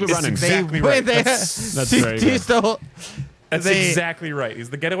moon heist. Keep it running. Exactly right. That's very good. That's exactly right. He's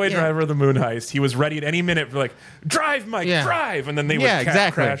the getaway driver of the moon heist. He was ready at any minute for like, drive, Mike, drive, and then they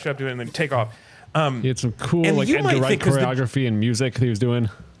would crash up to it and then take off. He had some cool like Edgar Wright choreography and music that he was doing.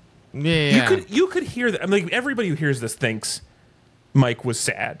 Yeah, you could hear that. I mean, like, everybody who hears this thinks Mike was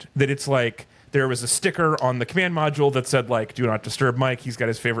sad. That it's like there was a sticker on the command module that said like, "Do not disturb Mike. He's got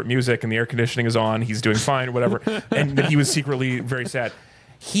his favorite music and the air conditioning is on. He's doing fine or whatever." And that he was secretly very sad.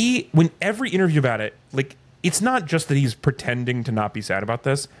 When every interview about it, like, it's not just that he's pretending to not be sad about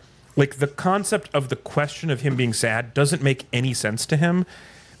this. Like, the concept of the question of him being sad doesn't make any sense to him.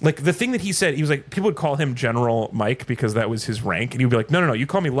 Like, the thing that he said, he was like, people would call him General Mike because that was his rank. And he'd be like, no, you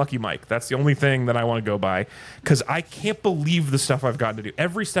call me Lucky Mike. That's the only thing that I want to go by. Because I can't believe the stuff I've gotten to do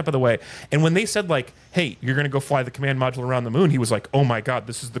every step of the way. And when they said, like, hey, you're going to go fly the command module around the moon, he was like, oh my God,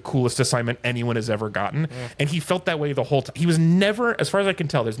 this is the coolest assignment anyone has ever gotten. Yeah. And he felt that way the whole time. He was never, as far as I can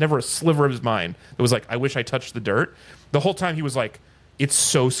tell, there's never a sliver of his mind that was like, I wish I touched the dirt. The whole time he was like, it's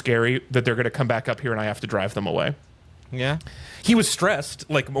so scary that they're going to come back up here and I have to drive them away. Yeah. He was stressed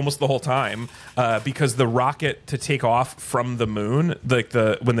like almost the whole time because the rocket to take off from the moon, like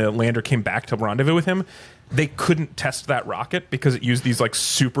when the lander came back to rendezvous with him, they couldn't test that rocket because it used these like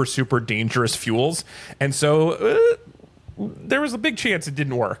super, super dangerous fuels. And so there was a big chance it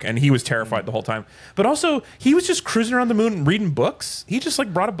didn't work. And he was terrified the whole time. But also, he was just cruising around the moon and reading books. He just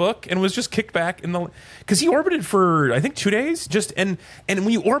like brought a book and was just kicked back in the... Because he orbited for, I think, 2 days. And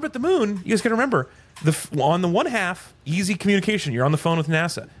when you orbit the moon, you guys got to remember... on the one half, easy communication. You're on the phone with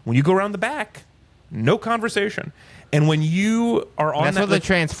NASA. When you go around the back, no conversation. And when you are on that's where the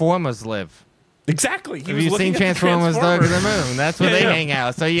Transformers live. Exactly. Have you seen Transformers Go to the Moon? That's where they hang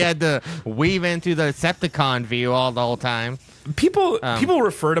out. So you had to weave into the Decepticon view all the whole time. People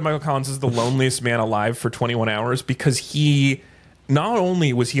refer to Michael Collins as the loneliest man alive for 21 hours because he not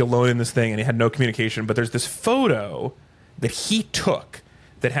only was he alone in this thing and he had no communication, but there's this photo that he took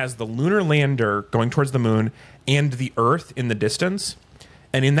that has the lunar lander going towards the moon and the Earth in the distance.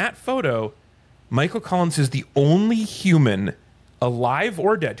 And in that photo, Michael Collins is the only human, alive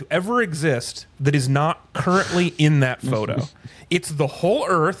or dead, to ever exist that is not currently in that photo. It's the whole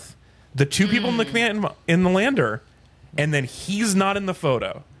Earth, the two people in the lander, and then he's not in the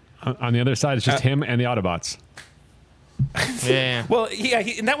photo. On the other side, it's just him and the Autobots. Yeah. Well, yeah.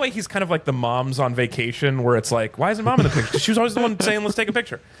 In that way, he's kind of like the moms on vacation, where it's like, why isn't mom in the picture? She was always the one saying, "Let's take a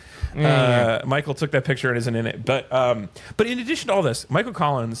picture." Michael took that picture and isn't in it. But in addition to all this, Michael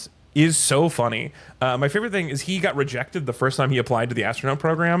Collins is so funny. My favorite thing is he got rejected the first time he applied to the astronaut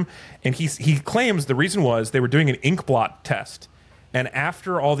program, and he claims the reason was they were doing an ink blot test, and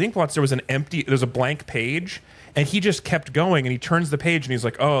after all the ink blots, there was a blank page, and he just kept going, and he turns the page, and he's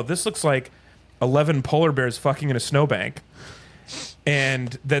like, "Oh, this looks like 11 polar bears fucking in a snowbank,"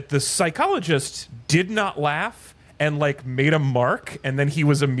 and that the psychologist did not laugh and like made a mark, and then he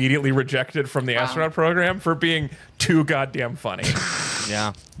was immediately rejected from the astronaut program for being too goddamn funny.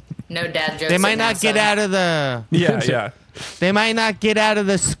 Yeah. No dad jokes. They might not get out of the... Yeah. They might not get out of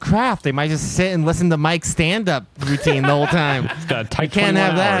this craft. They might just sit and listen to Mike's stand-up routine the whole time. You can't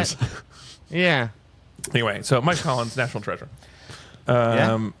have that. Yeah. Anyway, so Mike Collins, national treasure.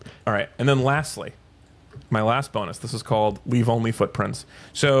 Yeah. All right, and then lastly, my last bonus. This is called Leave Only Footprints.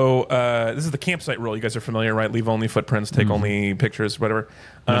 So this is the campsite rule. You guys are familiar, right? Leave only footprints, take only pictures, whatever.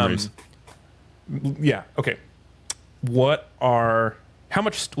 Memories. Yeah. Okay. What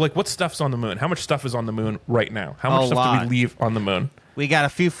stuff's on the moon? How much stuff is on the moon right now? How much stuff do we leave on the moon? We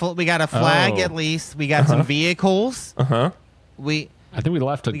got we got a flag at least. We got some vehicles. Uh-huh. I think we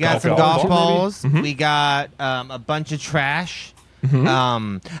left We got some golf balls. Mm-hmm. We got a bunch of trash.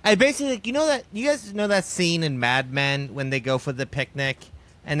 Mm-hmm. I basically, you guys know that scene in Mad Men when they go for the picnic,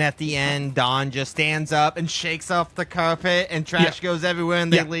 and at the end, Don just stands up and shakes off the carpet, and trash goes everywhere,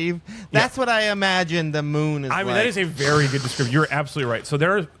 and they leave. That's what I imagine the moon is. I mean, that is a very good description. You're absolutely right.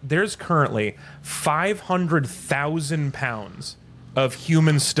 So there's currently 500,000 pounds of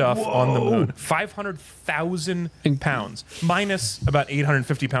human stuff on the moon. 500,000 pounds, minus about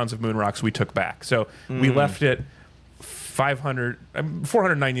 850 pounds of moon rocks we took back. So we left it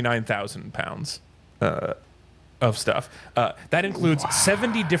 499,000 pounds of stuff. That includes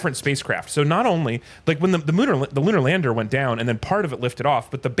 70 different spacecraft. So not only, like when the lunar lander went down and then part of it lifted off,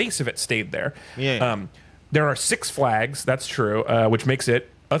 but the base of it stayed there. Yeah. There are 6 flags, that's true, which makes it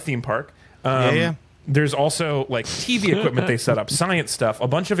a theme park. There's also like TV equipment they set up, science stuff, a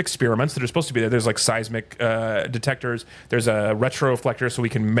bunch of experiments that are supposed to be there. There's like seismic detectors. There's a retroreflector so we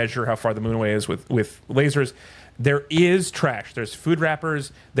can measure how far the moon away is with lasers. There is trash. There's food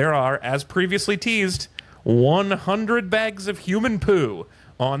wrappers. There are, as previously teased, 100 bags of human poo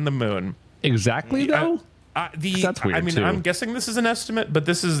on the moon. Exactly, though? That's weird, too. I'm guessing this is an estimate, but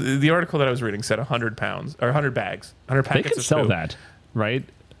this is the article that I was reading said 100 pounds or 100 bags, 100 packets they could of sell poo. that, right?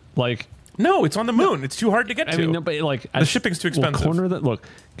 Like, no, it's on the moon. It's too hard to get to. I mean, no, but like the shipping's too expensive. Look,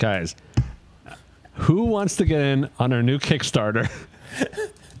 guys, who wants to get in on our new Kickstarter?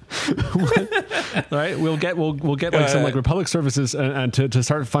 Right, we'll get like some like Republic services and to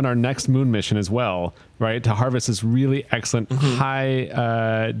start fund our next moon mission as well, right? To harvest this really excellent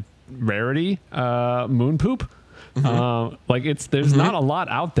high rarity moon poop. Like there's not a lot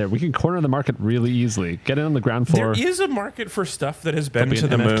out there. We can corner the market really easily. Get in on the ground floor. There is a market for stuff that has been There'll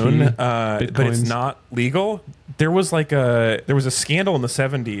to be the an moon, NFT, but it's Bitcoins. not legal. There was a scandal in the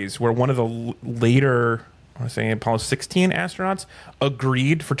 70s where one of the later, I want to say Apollo 16 astronauts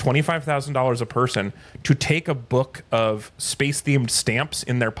agreed for $25,000 a person to take a book of space-themed stamps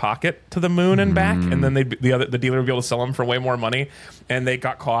in their pocket to the moon and back, and then the dealer would be able to sell them for way more money. And they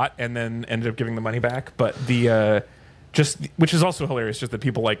got caught and then ended up giving the money back. But which is also hilarious, just that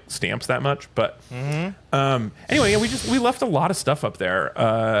people like stamps that much. But anyway, we left a lot of stuff up there.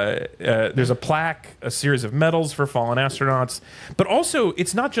 There's a plaque, a series of medals for fallen astronauts, but also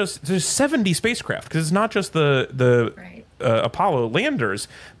it's not just there's 70 spacecraft because it's not just the Right. Apollo landers,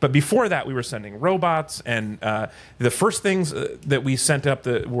 but before that we were sending robots, and the first things that we sent up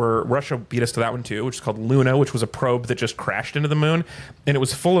were Russia beat us to that one too, which is called Luna, which was a probe that just crashed into the moon, and it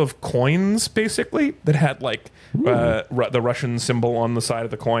was full of coins basically that had like the Russian symbol on the side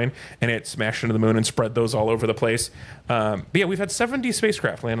of the coin, and it smashed into the moon and spread those all over the place. But yeah, we've had 70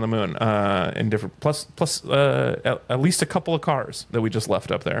 spacecraft land on the moon, in different plus at least a couple of cars that we just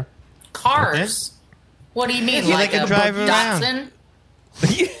left up there. Cars. What do you mean? Yeah, like they can a drive around.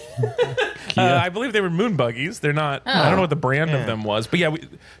 Datsun? I believe they were moon buggies. They're not. I don't know what the brand of them was, but yeah,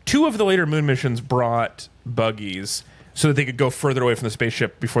 two of the later moon missions brought buggies so that they could go further away from the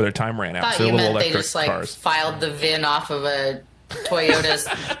spaceship before their time ran out. I thought So you they're little meant they electric just like cars. filed the VIN off of a Toyota's.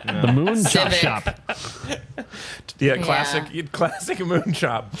 The moon chop Civic. shop. Yeah, classic moon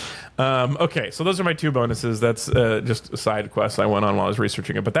chop. Okay, so those are my two bonuses. That's just a side quest I went on while I was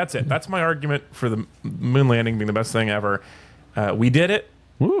researching it. But that's it. That's my argument for the moon landing being the best thing ever. We did it,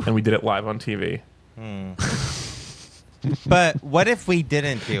 and we did it live on TV. But what if we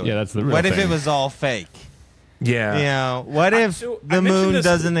didn't do it? Yeah, that's the real What if thing. it was all fake? Yeah. You know, what if so I the mentioned moon this-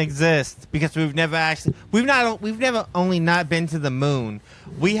 doesn't exist because we've never only not been to the moon.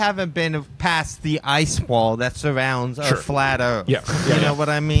 We haven't been past the ice wall that surrounds Sure. a flat Earth. Yeah. You know what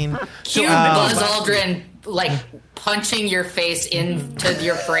I mean? Cue Buzz Aldrin like punching your face into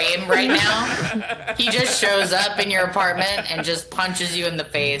your frame right now. He just shows up in your apartment and just punches you in the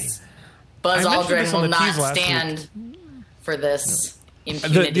face. Buzz I mentioned Aldrin this on will the not tease last stand for this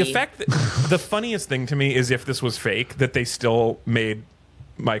impunity. The fact that the funniest thing to me is if this was fake, that they still made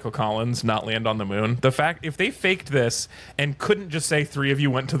Michael Collins not land on the moon. The fact if they faked this and couldn't just say three of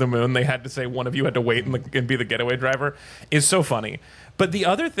you went to the moon, they had to say one of you had to wait and be the getaway driver is so funny. But the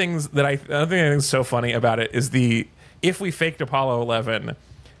other things that I think is so funny about it is if we faked Apollo 11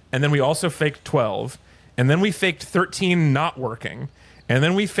 and then we also faked 12 and then we faked 13 not working. And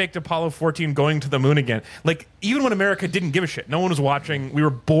then we faked Apollo 14 going to the moon again. Like, even when America didn't give a shit, no one was watching. We were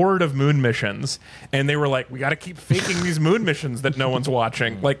bored of moon missions. And they were like, we got to keep faking these moon missions that no one's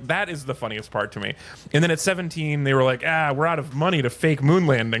watching. Like, that is the funniest part to me. And then at 17, they were like, we're out of money to fake moon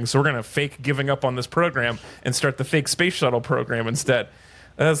landings. So we're going to fake giving up on this program and start the fake space shuttle program instead.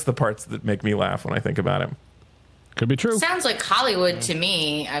 That's the parts that make me laugh when I think about it. Could be true. Sounds like Hollywood to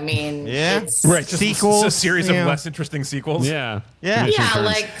me. I mean, Yeah. it's, Right, just Sequels, a series of yeah. less interesting sequels. Yeah. Yeah. Mission Yeah, turns.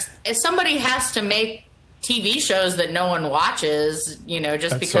 like if somebody has to make TV shows that no one watches, just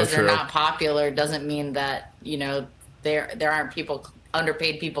That's because so they're true. not popular doesn't mean that, there aren't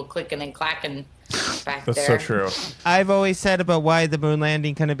underpaid people clicking and clacking back That's there. so true. I've always said about why the moon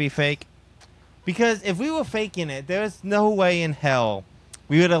landing couldn't be fake. Because if we were faking it, there's no way in hell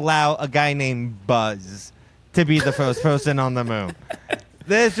we would allow a guy named Buzz to be the first person on the moon.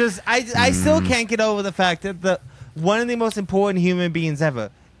 There's just I still can't get over the fact that one of the most important human beings ever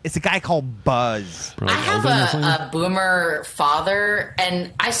is a guy called Buzz. Or I like have Eldon or something. a boomer father,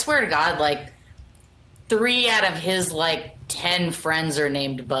 and I swear to God, like 3 out of his 10 friends are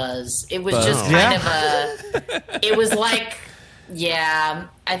named Buzz. It was just Buzz. kind of it was like, yeah,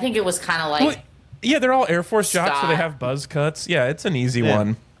 I think it was kind of like. Well, yeah, they're all Air Force jocks, so they Stop. have buzz cuts. Yeah, it's an easy Yeah.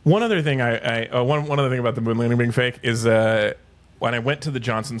 one. One other thing one other thing about the moon landing being fake is when I went to the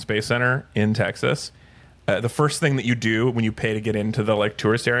Johnson Space Center in Texas, the first thing that you do when you pay to get into the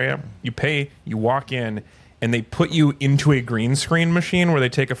tourist area, you walk in, and they put you into a green screen machine where they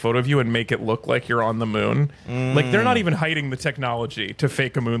take a photo of you and make it look like you're on the moon. Like, they're not even hiding the technology to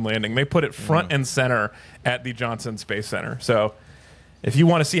fake a moon landing. They put it front and center at the Johnson Space Center. So if you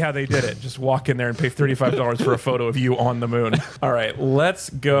want to see how they did it, just walk in there and pay $35 for a photo of you on the moon. All right, let's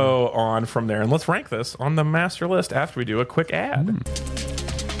go on from there, and let's rank this on the master list after we do a quick ad.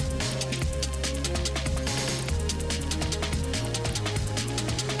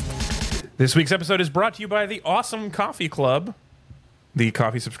 This week's episode is brought to you by the Awesome Coffee Club, the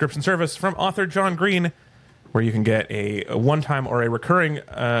coffee subscription service from author John Green, where you can get a one-time or a recurring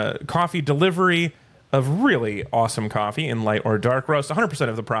coffee delivery of really awesome coffee in light or dark roast. 100%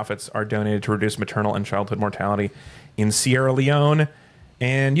 of the profits are donated to reduce maternal and childhood mortality in Sierra Leone.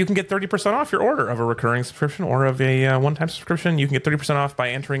 And you can get 30% off your order of a recurring subscription or of a one-time subscription. You can get 30% off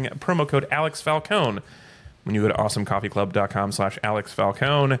by entering promo code AlexFalcone when you go to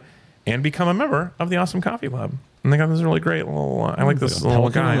awesomecoffeeclub.com/AlexFalcone and become a member of the Awesome Coffee Club. And they got this really great little, I like this little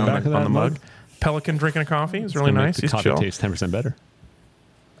guy on the mug. Pelican drinking a coffee is really nice. He's chill. Tastes 10% better.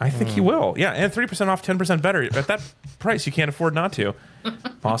 I think he will. Yeah, and 3% off, 10% better. At that price, you can't afford not to.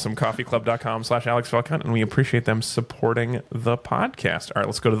 AwesomeCoffeeClub.com/AlexFalcone, and we appreciate them supporting the podcast. All right,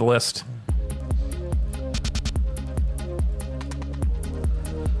 let's go to the list.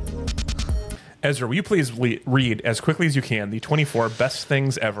 Ezra, will you please read as quickly as you can the 24 best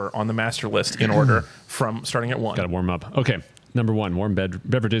things ever on the master list in order from starting at 1? Got to warm up. Okay. Number 1, warm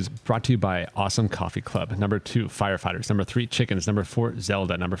beverages brought to you by Awesome Coffee Club. Number 2, firefighters. Number 3, chickens. Number 4,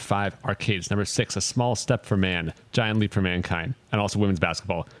 Zelda. Number 5, arcades. Number 6, a small step for man, giant leap for mankind, and also women's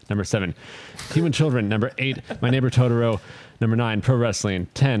basketball. Number 7, human children. Number 8, My Neighbor Totoro. Number 9, pro wrestling.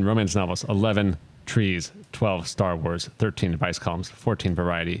 10, romance novels. 11, trees. 12, Star Wars. 13, advice columns. 14,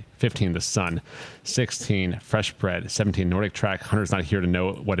 variety. 15, the sun. 16, fresh bread. 17, Nordic track. Hunter's not here to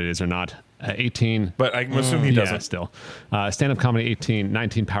know what it is or not. 18, but I'm assuming he doesn't. Yeah, still. Stand-up comedy, 18.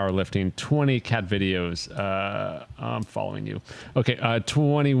 19, powerlifting. 20, cat videos. I'm following you. Okay,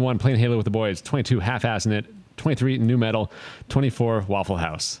 21, playing Halo with the boys. 22, half-assing it. 23, new metal. 24, Waffle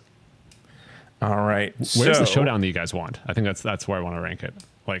House. All right. Where's the showdown that you guys want? I think that's where I want to rank it.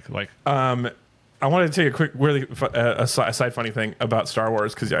 I wanted to tell you a quick, really a side funny thing about Star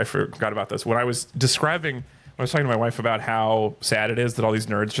Wars, because I forgot about this. When I was talking to my wife about how sad it is that all these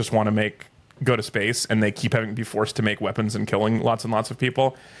nerds just want to go to space and they keep having to be forced to make weapons and killing lots and lots of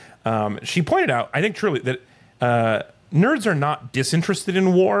people. She pointed out, I think truly, that nerds are not disinterested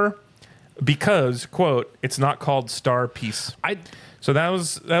in war because, quote, it's not called Star Peace. So that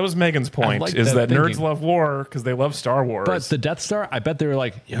was Megan's point, is that nerds love war because they love Star Wars. But the Death Star, I bet they were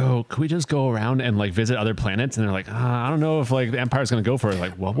like, yo, could we just go around and visit other planets? And they're like, I don't know if the Empire's going to go for it.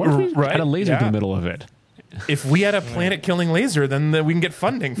 Like, well, what if we had a laser in the middle of it? If we had a planet-killing laser, then we can get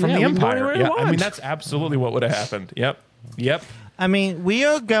funding from the Empire. Yeah, I mean, that's absolutely what would have happened. Yep. I mean, we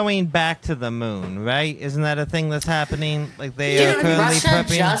are going back to the moon, right? Isn't that a thing that's happening? Like they are currently Russia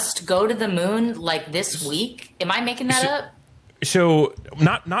prepping? just go to the moon this week? Am I making that up? So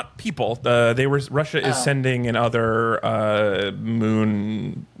not people. Russia is sending another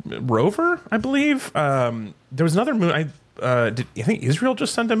moon rover, I believe. There was another moon. I think Israel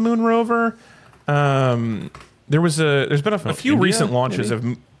just sent a moon rover. There's been a few India, recent launches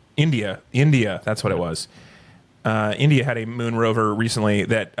maybe? of India. That's what it was. India had a moon rover recently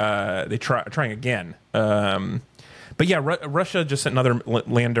that they're trying again. But yeah, Russia just sent another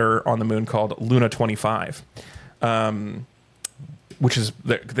lander on the moon called Luna 25, which is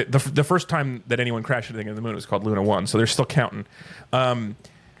the first time that anyone crashed anything in the moon was called Luna 1. So they're still counting.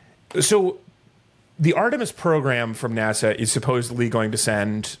 So the Artemis program from NASA is supposedly going to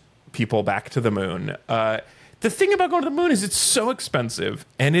send people back to the moon. The thing about going to the moon is it's so expensive,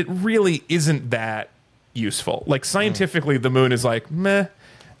 and it really isn't that useful. Scientifically, the moon is meh.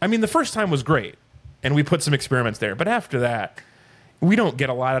 I mean, the first time was great, and we put some experiments there, but after that, we don't get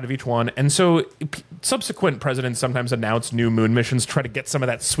a lot out of each one. And so subsequent presidents sometimes announce new moon missions, try to get some of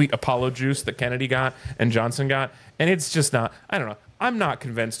that sweet Apollo juice that Kennedy got and Johnson got, and it's just not, I don't know. I'm not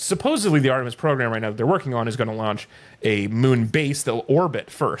convinced. Supposedly, the Artemis program right now that they're working on is going to launch a moon base that'll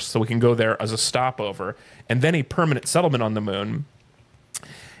orbit first, so we can go there as a stopover, and then a permanent settlement on the moon.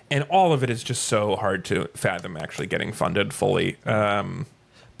 And all of it is just so hard to fathom actually getting funded fully. But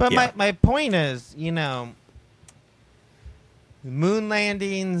my point is, moon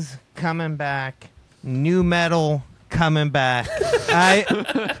landings coming back, new metal coming back.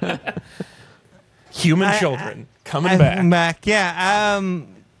 Human children coming back. Yeah.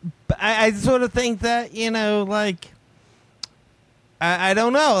 I sort of think that, I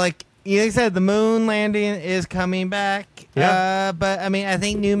don't know. Like you said, the moon landing is coming back. Yeah. But I mean, I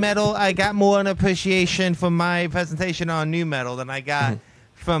think new metal, I got more an appreciation from my presentation on new metal than I got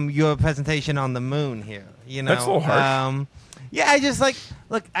from your presentation on the moon here. That's a little harsh. Yeah, I just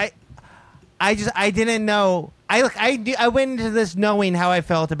I didn't know. I went into this knowing how I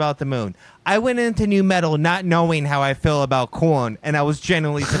felt about the moon. I went into new metal not knowing how I feel about corn, and I was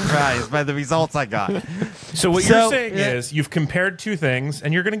genuinely surprised by the results I got. So what you're saying is you've compared two things,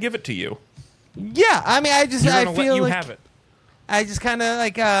 and you're going to give it to you. Yeah, I mean, I feel you like have it. I just kind of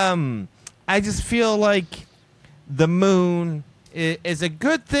I just feel like the moon is a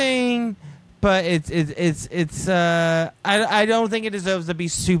good thing but I don't think it deserves to be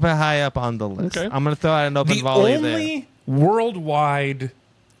super high up on the list. Okay. I'm gonna throw out an open volley there. The only worldwide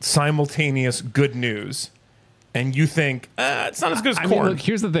simultaneous good news, and you think it's not as good as I corn. mean, look,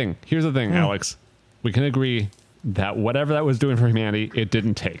 here's the thing, Alex. We can agree that whatever that was doing for humanity, it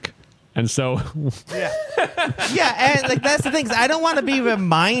didn't take. And so, yeah, and like that's the thing. I don't want to be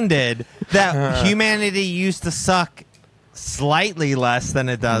reminded that humanity used to suck slightly less than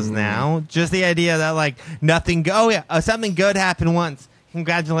it does now. Just the idea that like nothing. Something good happened once.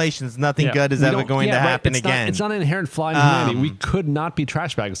 Congratulations, nothing good is ever going to happen again. It's not an inherent flaw in humanity. We could not be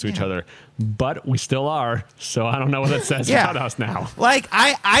trash bags to each other, but we still are. So I don't know what that says about us now. Like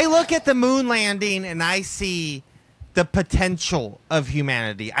I look at the moon landing and I see the potential of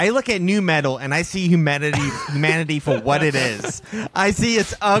humanity. I look at new metal and I see humanity for what it is. I see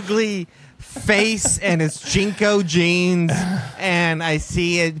its ugly face and its Jinko jeans, and I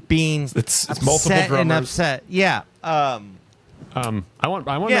see it being it's multiple drummers. and upset. Yeah. I want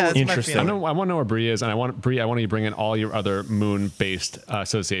to know. Interesting. I want to know where Bree is, and I want you to bring in all your other moon-based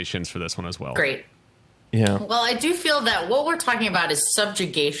associations for this one as well. Great. Yeah. Well, I do feel that what we're talking about is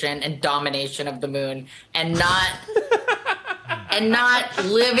subjugation and domination of the moon, and not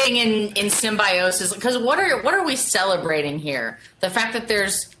living in symbiosis. Because what are we celebrating here? The fact that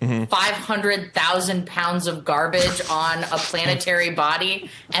there's 500,000 pounds of garbage on a planetary body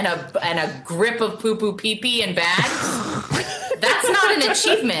and a grip of poo poo pee pee and bags. That's not an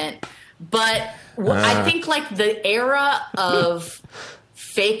achievement, but I think like the era of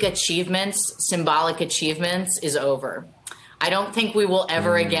fake achievements, symbolic achievements is over. I don't think we will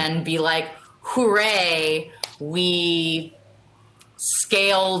ever again be like, hooray, we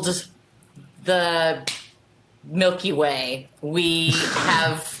scaled the Milky Way. We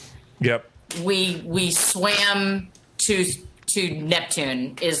have we swam to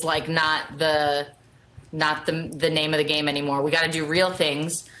Neptune is like not the name of the game anymore. We got to do real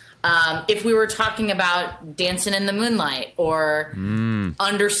things. If we were talking about dancing in the moonlight or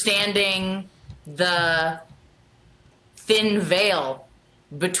understanding the thin veil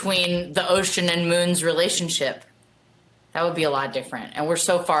between the ocean and moon's relationship, that would be a lot different. And we're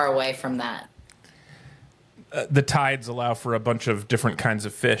so far away from that. The tides allow for a bunch of different kinds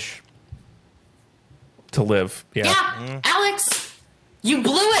of fish to live. Yeah, Alex, you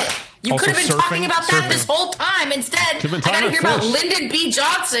blew it. You Also could have been talking surfing- about that surfing. this whole time. Instead, Could've been I got talking to hear about about fish. Lyndon B.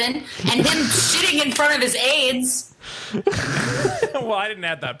 Johnson and him shitting in front of his aides. Well, I didn't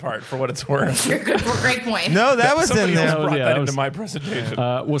add that part for what it's worth. You're good. Great point. No, that was Somebody in else there. brought Yeah, that that into was- my presentation.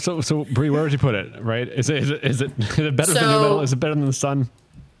 Well, so Bree, where would you put it? Right? Is it better than So- New Metal? Is it better than the Sun?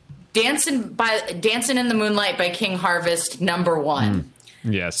 Dancing in the Moonlight by King Harvest, #1.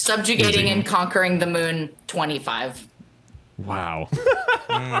 Yes. Subjugating Easy. and Conquering the Moon, 25. Wow.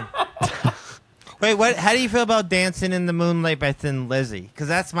 Wait, what? How do you feel about "Dancing in the Moonlight" by Thin Lizzy? Because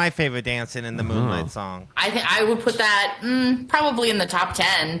that's my favorite "Dancing in the Moonlight" song. I think I would put that probably in the top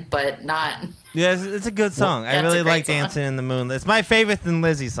 10, but not. Yeah, it's a good song. I That's really a great like song. "Dancing in the Moonlight." It's my favorite Thin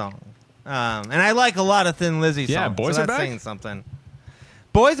Lizzy song, and I like a lot of Thin Lizzy songs. Yeah, Boys so Are that's Back? saying something.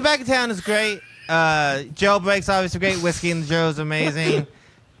 "Boys Are Back in Town" is great. "Jailbreak's" obviously great. "Whiskey and the Joe" is amazing.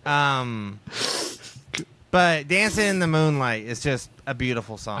 But "Dancing in the Moonlight" is just a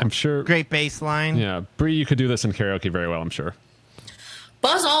beautiful song. I'm sure- Great bass line. Yeah, Bree, you could do this in karaoke very well, I'm sure.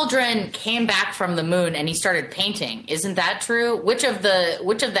 Buzz Aldrin came back from the moon and he started painting. Isn't that true? Which of the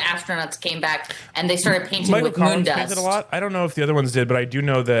astronauts came back and they started painting Michael with moon Collins dust? painted a lot. I don't know if the other ones did, but I do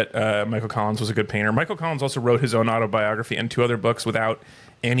know that Michael Collins was a good painter. Michael Collins also wrote his own autobiography and 2 other books without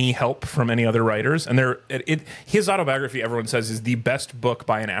any help from any other writers. And his autobiography, everyone says, is the best book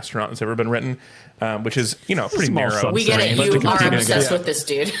by an astronaut that's ever been written, which is pretty Small narrow. subset. We get it. But You to are continue, obsessed yeah. with this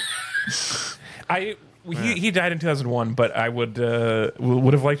dude. He died in 2001, but I would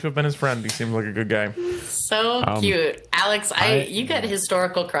have liked to have been his friend. He seemed like a good guy. So cute. Alex, you get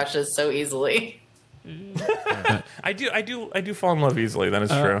historical crushes so easily. I do fall in love easily. That is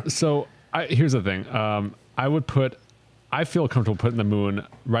true. So here's the thing. I feel comfortable putting the moon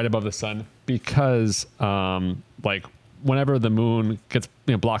right above the sun because, whenever the moon gets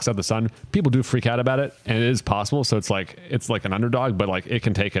blocks out the sun, people do freak out about it, and it is possible. So it's like an underdog, but it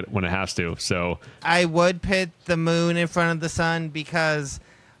can take it when it has to. So I would put the moon in front of the sun because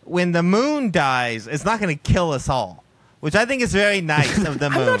when the moon dies, it's not going to kill us all, which I think is very nice of the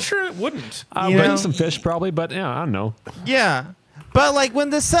moon. I'm not sure it wouldn't. You know? maybe some fish probably, but yeah, I don't know. Yeah, but when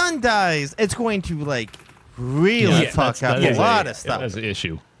the sun dies, it's going to really fuck up a lot of stuff. That's an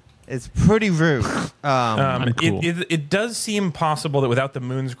issue. It's pretty rude. Cool. It does seem possible that without the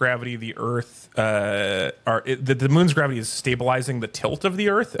moon's gravity, the Earth, that the moon's gravity is stabilizing the tilt of the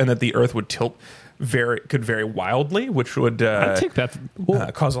Earth, and that the Earth would tilt could vary wildly, which would I take that.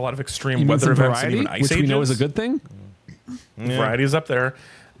 cause a lot of extreme You mean weather some events variety, and even ice which ages. we know is a good thing. Variety is up there.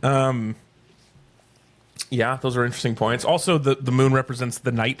 Yeah, those are interesting points. Also, the moon represents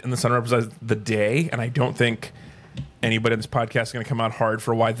the night and the sun represents the day, and I don't think anybody in this podcast is going to come out hard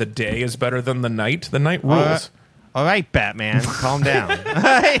for why the day is better than the night. The night rules. All right, Batman, calm down.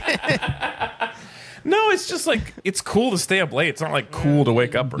 No, it's just like it's cool to stay up late. It's not like cool to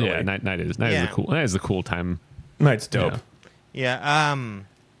wake up early. Yeah, night is the cool time. Night's dope. Yeah.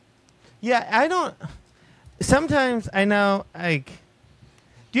 Yeah. I don't. Sometimes I know, like,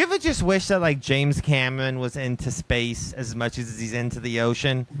 do you ever just wish that like James Cameron was into space as much as he's into the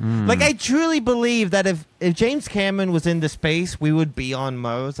ocean? Like, I truly believe that if James Cameron was into space, we would be on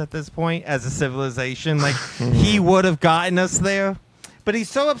Mars at this point as a civilization. Like, he would have gotten us there. But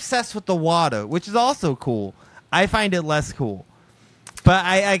he's so obsessed with the water, which is also cool. I find it less cool.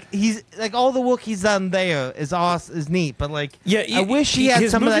 But he's like, all the work he's done there is awesome, is neat. But like, Yeah, I wish he had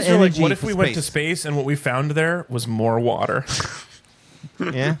his some of that movies are like, energy. what if for we space. went to space and what we found there was more water?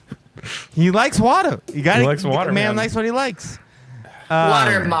 Yeah, he likes water. You got He likes water, Man man. likes what he likes.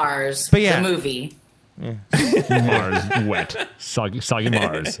 Water Mars, but yeah. the movie. Mars, wet, soggy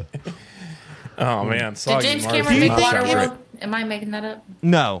Mars. Oh man, Did Soggy James Mars Cameron does make not sound Waterworld? great. Am I making that up?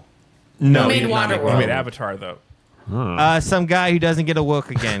 No, No, Who made he did not make- Waterworld? He made Avatar though. some guy who doesn't get to work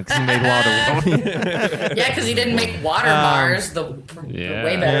again because he made water. Yeah, because he didn't make Water Mars, the Yeah.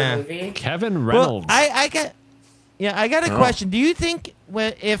 way better Yeah. movie. Kevin Well, Reynolds. I got a question. Do you think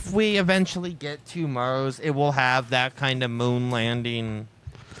if we eventually get to Mars, it will have that kind of moon landing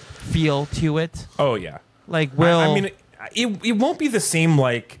feel to it? Oh yeah. Like, will I mean, it won't be the same.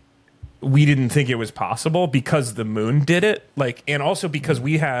 Like, we didn't think it was possible because the moon did it. Like, and also because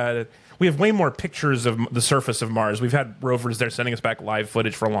we have way more pictures of the surface of Mars. We've had rovers there sending us back live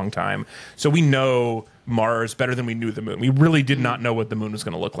footage for a long time, so we know Mars better than we knew the moon. We really did not know what the moon was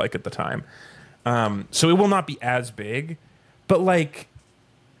going to look like at the time. So it will not be as big, but like,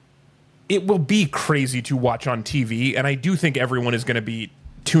 it will be crazy to watch on TV. And I do think everyone is going to be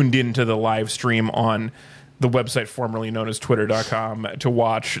tuned into the live stream on the website formerly known as twitter.com to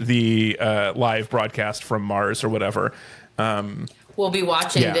watch the live broadcast from Mars or whatever. We'll be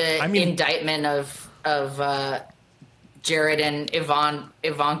watching Yeah, the I mean- indictment of Jared and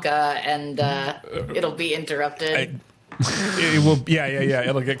Ivanka, and it'll be interrupted. It will, yeah.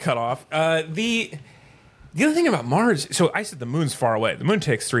 It'll get cut off. The other thing about Mars, so I said the moon's far away. The moon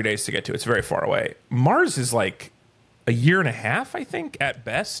takes 3 days to get to. It's very far away. Mars is like a year and a half, I think, at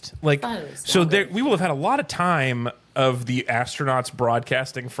best. Like, thought it was so longer. we will have had a lot of time of the astronauts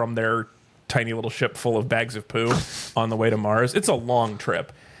broadcasting from their tiny little ship full of bags of poo on the way to Mars. It's a long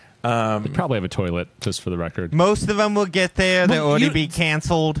trip. They probably have a toilet, just for the record. most of them will get there? They'll already be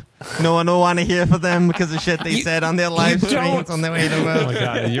canceled. No one will want to hear from them because of shit they said on their live streams on their way to Oh my Mars.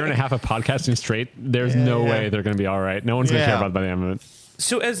 god, a year and a half of podcasting straight. There's no way they're going to be all right. No one's going to care Yeah. about it by the end of it.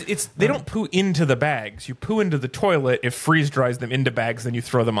 So they don't poo into the bags. You poo into the toilet. It freeze dries them into bags. Then you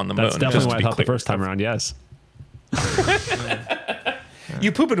throw them on the That's moon. definitely just what to I be thought the clear. first time around. Yes.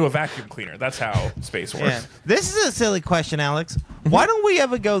 You poop into a vacuum cleaner. That's how space works. Yeah. This is a silly question, Alex. Why don't we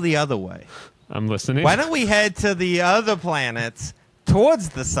ever go the other way? I'm listening. Why don't we head to the other planets towards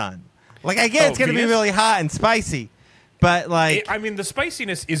the sun? Like, I get it's going to be Venus? really hot and spicy, but like, I mean, the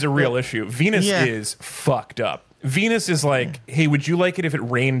spiciness is a real issue. Venus Yeah. is fucked up. Venus is like, hey, would you like it if it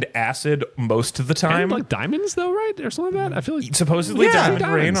rained acid most of the time? And like diamonds, though, right? Or something like that. I feel like. Supposedly Yeah. diamond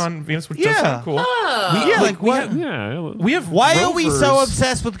rain Diamonds. on Venus, which does Yeah. sound cool. yeah, like what? Yeah. We have Why are we so rovers-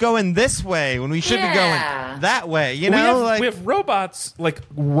 obsessed with going this way when we should be Yeah. going that way? You We know, have, like we have robots like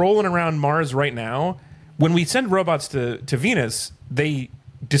rolling around Mars right now. When we send robots to Venus, they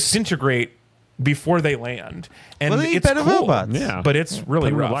disintegrate before they land, and Well, they need it's better cool. robots. Yeah. But it's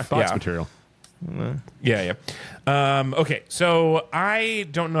really Put 'em in a rough. black box yeah. material. Yeah. Okay, so I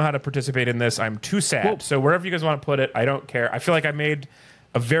don't know how to participate in this. I'm too sad. Well- so wherever you guys want to put it, I don't care. I feel like I made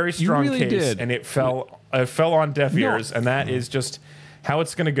a very strong really case, did. and it fell on deaf ears, and that is just how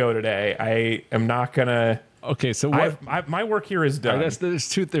it's going to go today. I am not going to. Okay, so what? My work here is I done. guess there's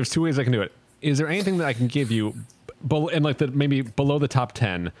two ways I can do it. Is there anything that I can give you, and like maybe below the top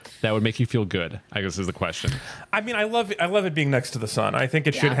 10 that would make you feel good? I guess is the question. I mean, I love it being next to the sun. I think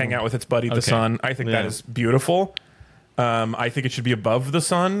it should Yeah. hang out with its buddy, the Okay. sun. I think that Yeah. is beautiful. I think it should be above the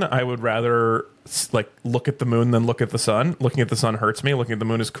sun. I would rather like look at the moon than look at the sun. Looking at the sun hurts me. Looking at the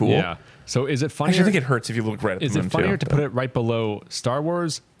moon is cool. Yeah. So is it funnier? Actually, I think it hurts if you look right at Is the moon it funnier too. to put it right below Star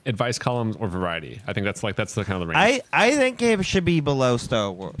Wars advice columns, or variety. I think that's the kind of the range. I think it should be below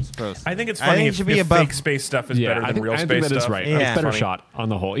Star Wars. Personally. I think it's funny it if, should be if above. fake space stuff is better than real I space think that stuff. is right. Yeah. It's better Funny. shot on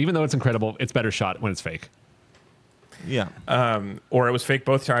the whole. Even though it's incredible, it's better shot when it's fake. Yeah. Or it was fake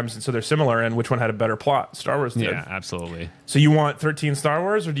both times, and so they're similar. And which one had a better plot? Star Wars did. Yeah, absolutely. So you want 13 Star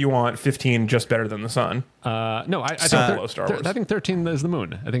Wars, or do you want 15 just better than the sun? No, I So think below Star Wars. I think 13 is the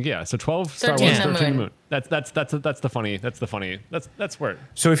moon. I think yeah. So 12 Star 13 Wars, the 13 the moon. moon. That's where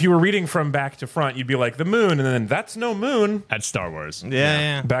So if you were reading from back to front, you'd be like the moon, and then that's no moon. at Star Wars.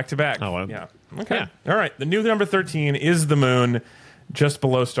 Yeah. Back to back. Oh, well. Yeah. Okay. Yeah. All right. The new number 13 is the moon, just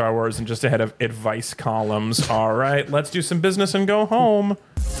below Star Wars and just ahead of advice columns. All right. Let's do some business and go home.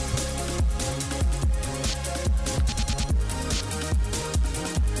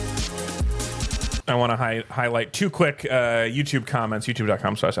 I want to highlight two quick YouTube comments,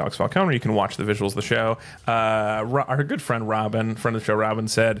 youtube.com/Alex Falcone, where you can watch the visuals of the show. Our good friend Robin, friend of the show, Robin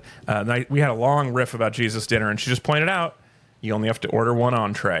said, we had a long riff about Jesus dinner, and she just pointed out, you only have to order one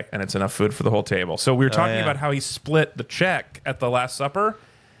entree, and it's enough food for the whole table. So we were talking about how he split the check at the Last Supper.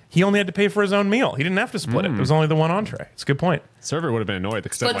 He only had to pay for his own meal. He didn't have to split it. It was only the one entree. It's a good point. Server would have been annoyed.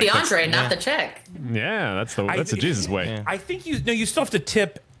 Split the entree, not the check. Yeah, that's the Jesus way. I think you still have to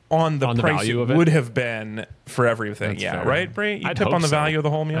tip on the price value it of it? would have been for everything. That's yeah, fair. right, Bree? You I'd tip hope on the so. value of the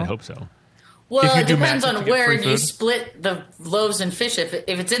whole meal? I hope so. Well, If you it do depends magic on to get where free you food? split the loaves and fish. If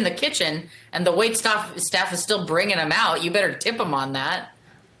it's in the kitchen and the wait staff is still bringing them out, you better tip them on that.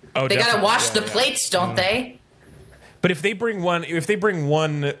 Oh, They got to definitely. wash Yeah, the yeah. plates, don't they? But if they bring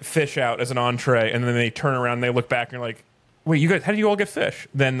one fish out as an entree and then they turn around and they look back and you're like, wait, you guys, how do you all get fish?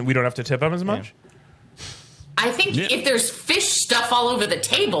 Then we don't have to tip them as much? I think if there's fish stuff all over the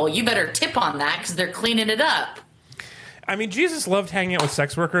table, you better tip on that because they're cleaning it up. I mean, Jesus loved hanging out with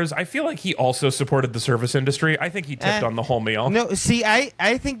sex workers. I feel like he also supported the service industry. I think he tipped on the whole meal. No, see,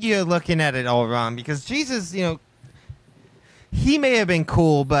 I think you're looking at it all wrong because Jesus, he may have been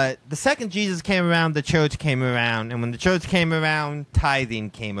cool, but the second Jesus came around, the church came around. And when the church came around, tithing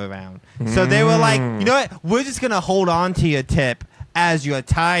came around. So they were like, you know what? We're just going to hold on to your tip as your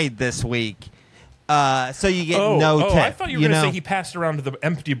tithe this week. So you get no tip. I thought you were going to know? say he passed around the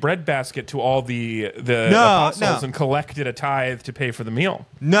empty bread basket to all the No, apostles no. and collected a tithe to pay for the meal.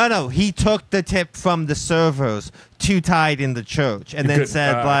 No. He took the tip from the servers to tithe in the church and then Good-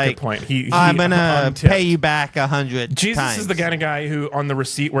 said, good point. He I'm going to untipped. pay you back 100 Jesus times. is the kind of guy who, on the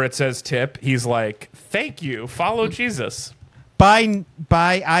receipt where it says tip, he's like, thank you, follow Jesus. Buy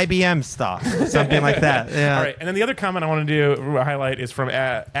IBM stock, something like that. Yeah. All right, and then the other comment I want to highlight is from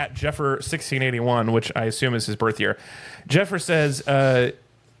at Jeffer1681, which I assume is his birth year. Jeffer says,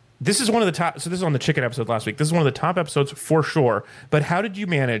 this is one of the top, so this is on the chicken episode last week. This is one of the top episodes for sure, but how did you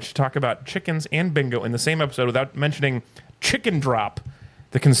manage to talk about chickens and bingo in the same episode without mentioning chicken drop,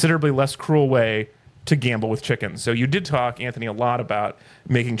 the considerably less cruel way to gamble with chickens? So you did talk, Anthony, a lot about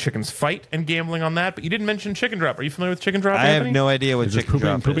making chickens fight and gambling on that, but you didn't mention chicken drop. Are you familiar with chicken drop, I Anthony? have no idea what Is this chicken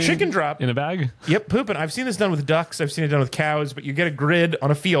drop pooping is. Chicken drop. in a bag? Yep, pooping. I've seen this done with ducks. I've seen it done with cows. But you get a grid on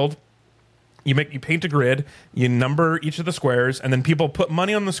a field. You paint a grid. You number each of the squares, and then people put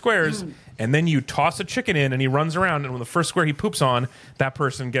money on the squares, and then you toss a chicken in, and he runs around. And when the first square he poops on, that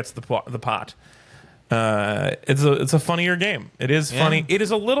person gets the pot. It's a funnier game. It is funny. It is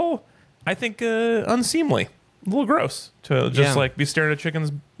a little, I think, unseemly, a little gross to just be staring at a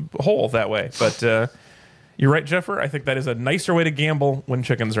chicken's hole that way. But you're right, Jeffer. I think that is a nicer way to gamble when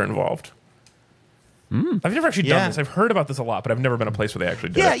chickens are involved. I've never actually done this. I've heard about this a lot, but I've never been a place where they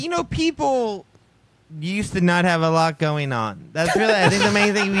actually do it. People used to not have a lot going on. That's really, I think, the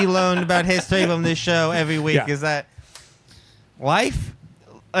main thing we learned about history from this show every week is that life.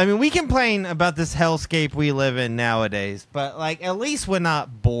 I mean, we complain about this hellscape we live in nowadays, but at least we're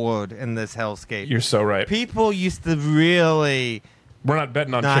not bored in this hellscape. You're so right. People used to really We're not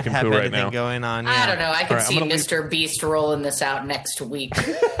betting on not chicken have poo right anything now. going on. I don't know. I can right, I'm see gonna leave- Mr. Beast rolling this out next week.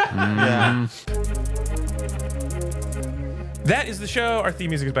 Yeah. That is the show. Our theme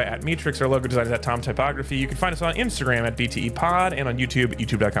music is by @Matrix. Our logo design is @Tom Typography. You can find us on Instagram @BTE Pod and on YouTube,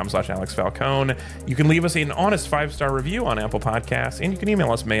 youtube.com/Alex Falcone. You can leave us an honest 5-star review on Apple Podcasts, and you can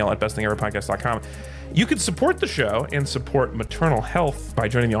email us mail @bestthingeverpodcast.com. You can support the show and support maternal health by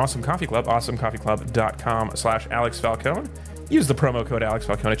joining the Awesome Coffee Club, awesomecoffeeclub.com/Alex Falcone. Use the promo code Alex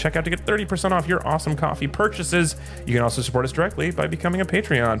Falcone at checkout to get 30% off your awesome coffee purchases. You can also support us directly by becoming a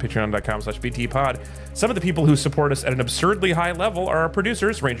Patreon, patreon.com/BTPod. Some of the people who support us at an absurdly high level are our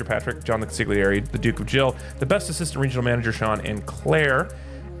producers, Ranger Patrick, John the Consigliere, the Duke of Jill, the best assistant regional manager, Sean, and Claire.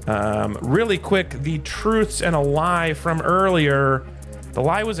 Really quick, the truths and a lie from earlier. The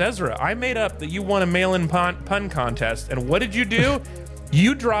lie was Ezra. I made up that you won a mail-in pun contest, and what did you do?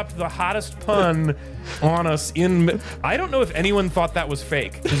 You dropped the hottest pun on us in. I don't know if anyone thought that was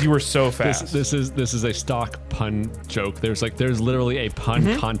fake because you were so fast. This is a stock pun joke. There's literally a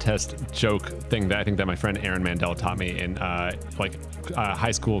pun contest joke thing that I think that my friend Aaron Mandel taught me in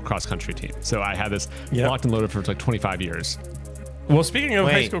high school cross country team. So I had this locked and loaded for like 25 years. Well, speaking of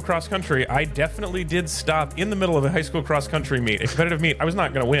high school cross country, I definitely did stop in the middle of a high school cross country meet, a competitive meet. I was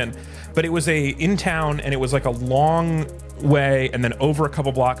not going to win, but it was in town, and it was like a long way, and then over a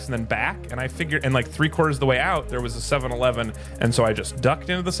couple blocks, and then back. And I figured, and like 3/4 of the way out, there was a 7-Eleven, and so I just ducked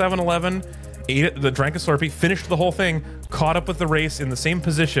into the 7-Eleven, ate it, drank a Slurpee, finished the whole thing, caught up with the race in the same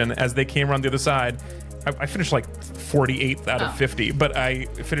position as they came around the other side. I finished like 48th out of 50, but I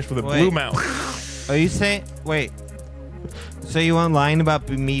finished with a blue mouth. Are you saying? Wait. So you weren't lying about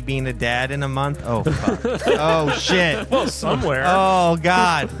me being a dad in a month? Oh, fuck. Oh, shit. Well, somewhere. Oh,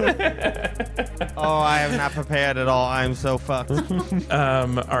 God. Oh, I am not prepared at all. I'm so fucked.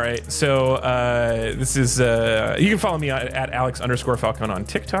 All right. So this is, you can follow me at Alex_Falcon on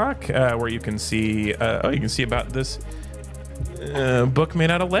TikTok, where you can see, you can see about this book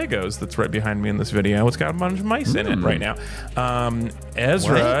made out of Legos that's right behind me in this video. It's got a bunch of mice in it right now.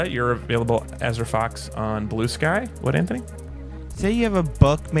 Ezra, you're available, Ezra Fox on Blue Sky. What, Anthony? Say you have a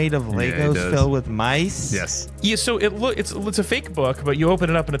book made of Legos filled with mice? Yes. Yeah, so it's a fake book, but you open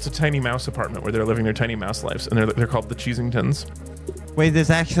it up and it's a tiny mouse apartment where they're living their tiny mouse lives, and they're called the Cheesingtons. Wait,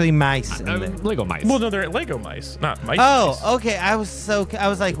 there's actually mice in there. Lego mice. Well, no, they're Lego mice, not mice. Oh, okay. I was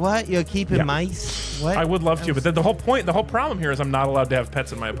like, what? You're keeping mice? What? I would love to, but the whole problem here is I'm not allowed to have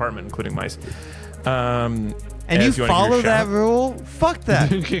pets in my apartment, including mice. And you follow that rule? Fuck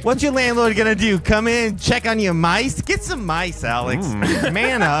that. What's your landlord gonna do? Come in and check on your mice? Get some mice, Alex.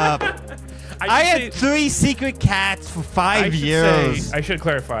 Man up. I had 3 secret cats for 5 years. I should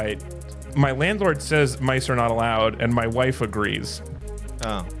clarify. My landlord says mice are not allowed, and my wife agrees.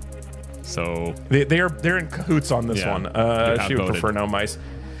 Oh. So they're in cahoots on this one. She would prefer no mice.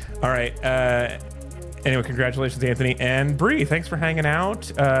 All right. Anyway, congratulations, Anthony and Bree. Thanks for hanging out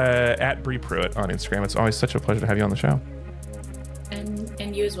at Bree Pruitt on Instagram. It's always such a pleasure to have you on the show.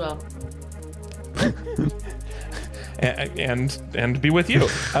 And you as well. and be with you.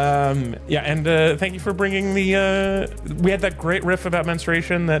 And thank you for bringing the. We had that great riff about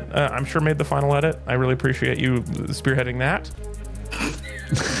menstruation that I'm sure made the final edit. I really appreciate you spearheading that.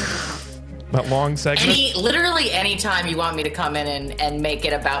 That long segment. Literally any time you want me to come in and make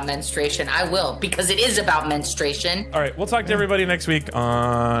it about menstruation, I will, because it is about menstruation. All right, we'll talk to everybody next week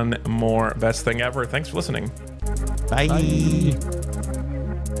on more Best Thing Ever. Thanks for listening. Bye.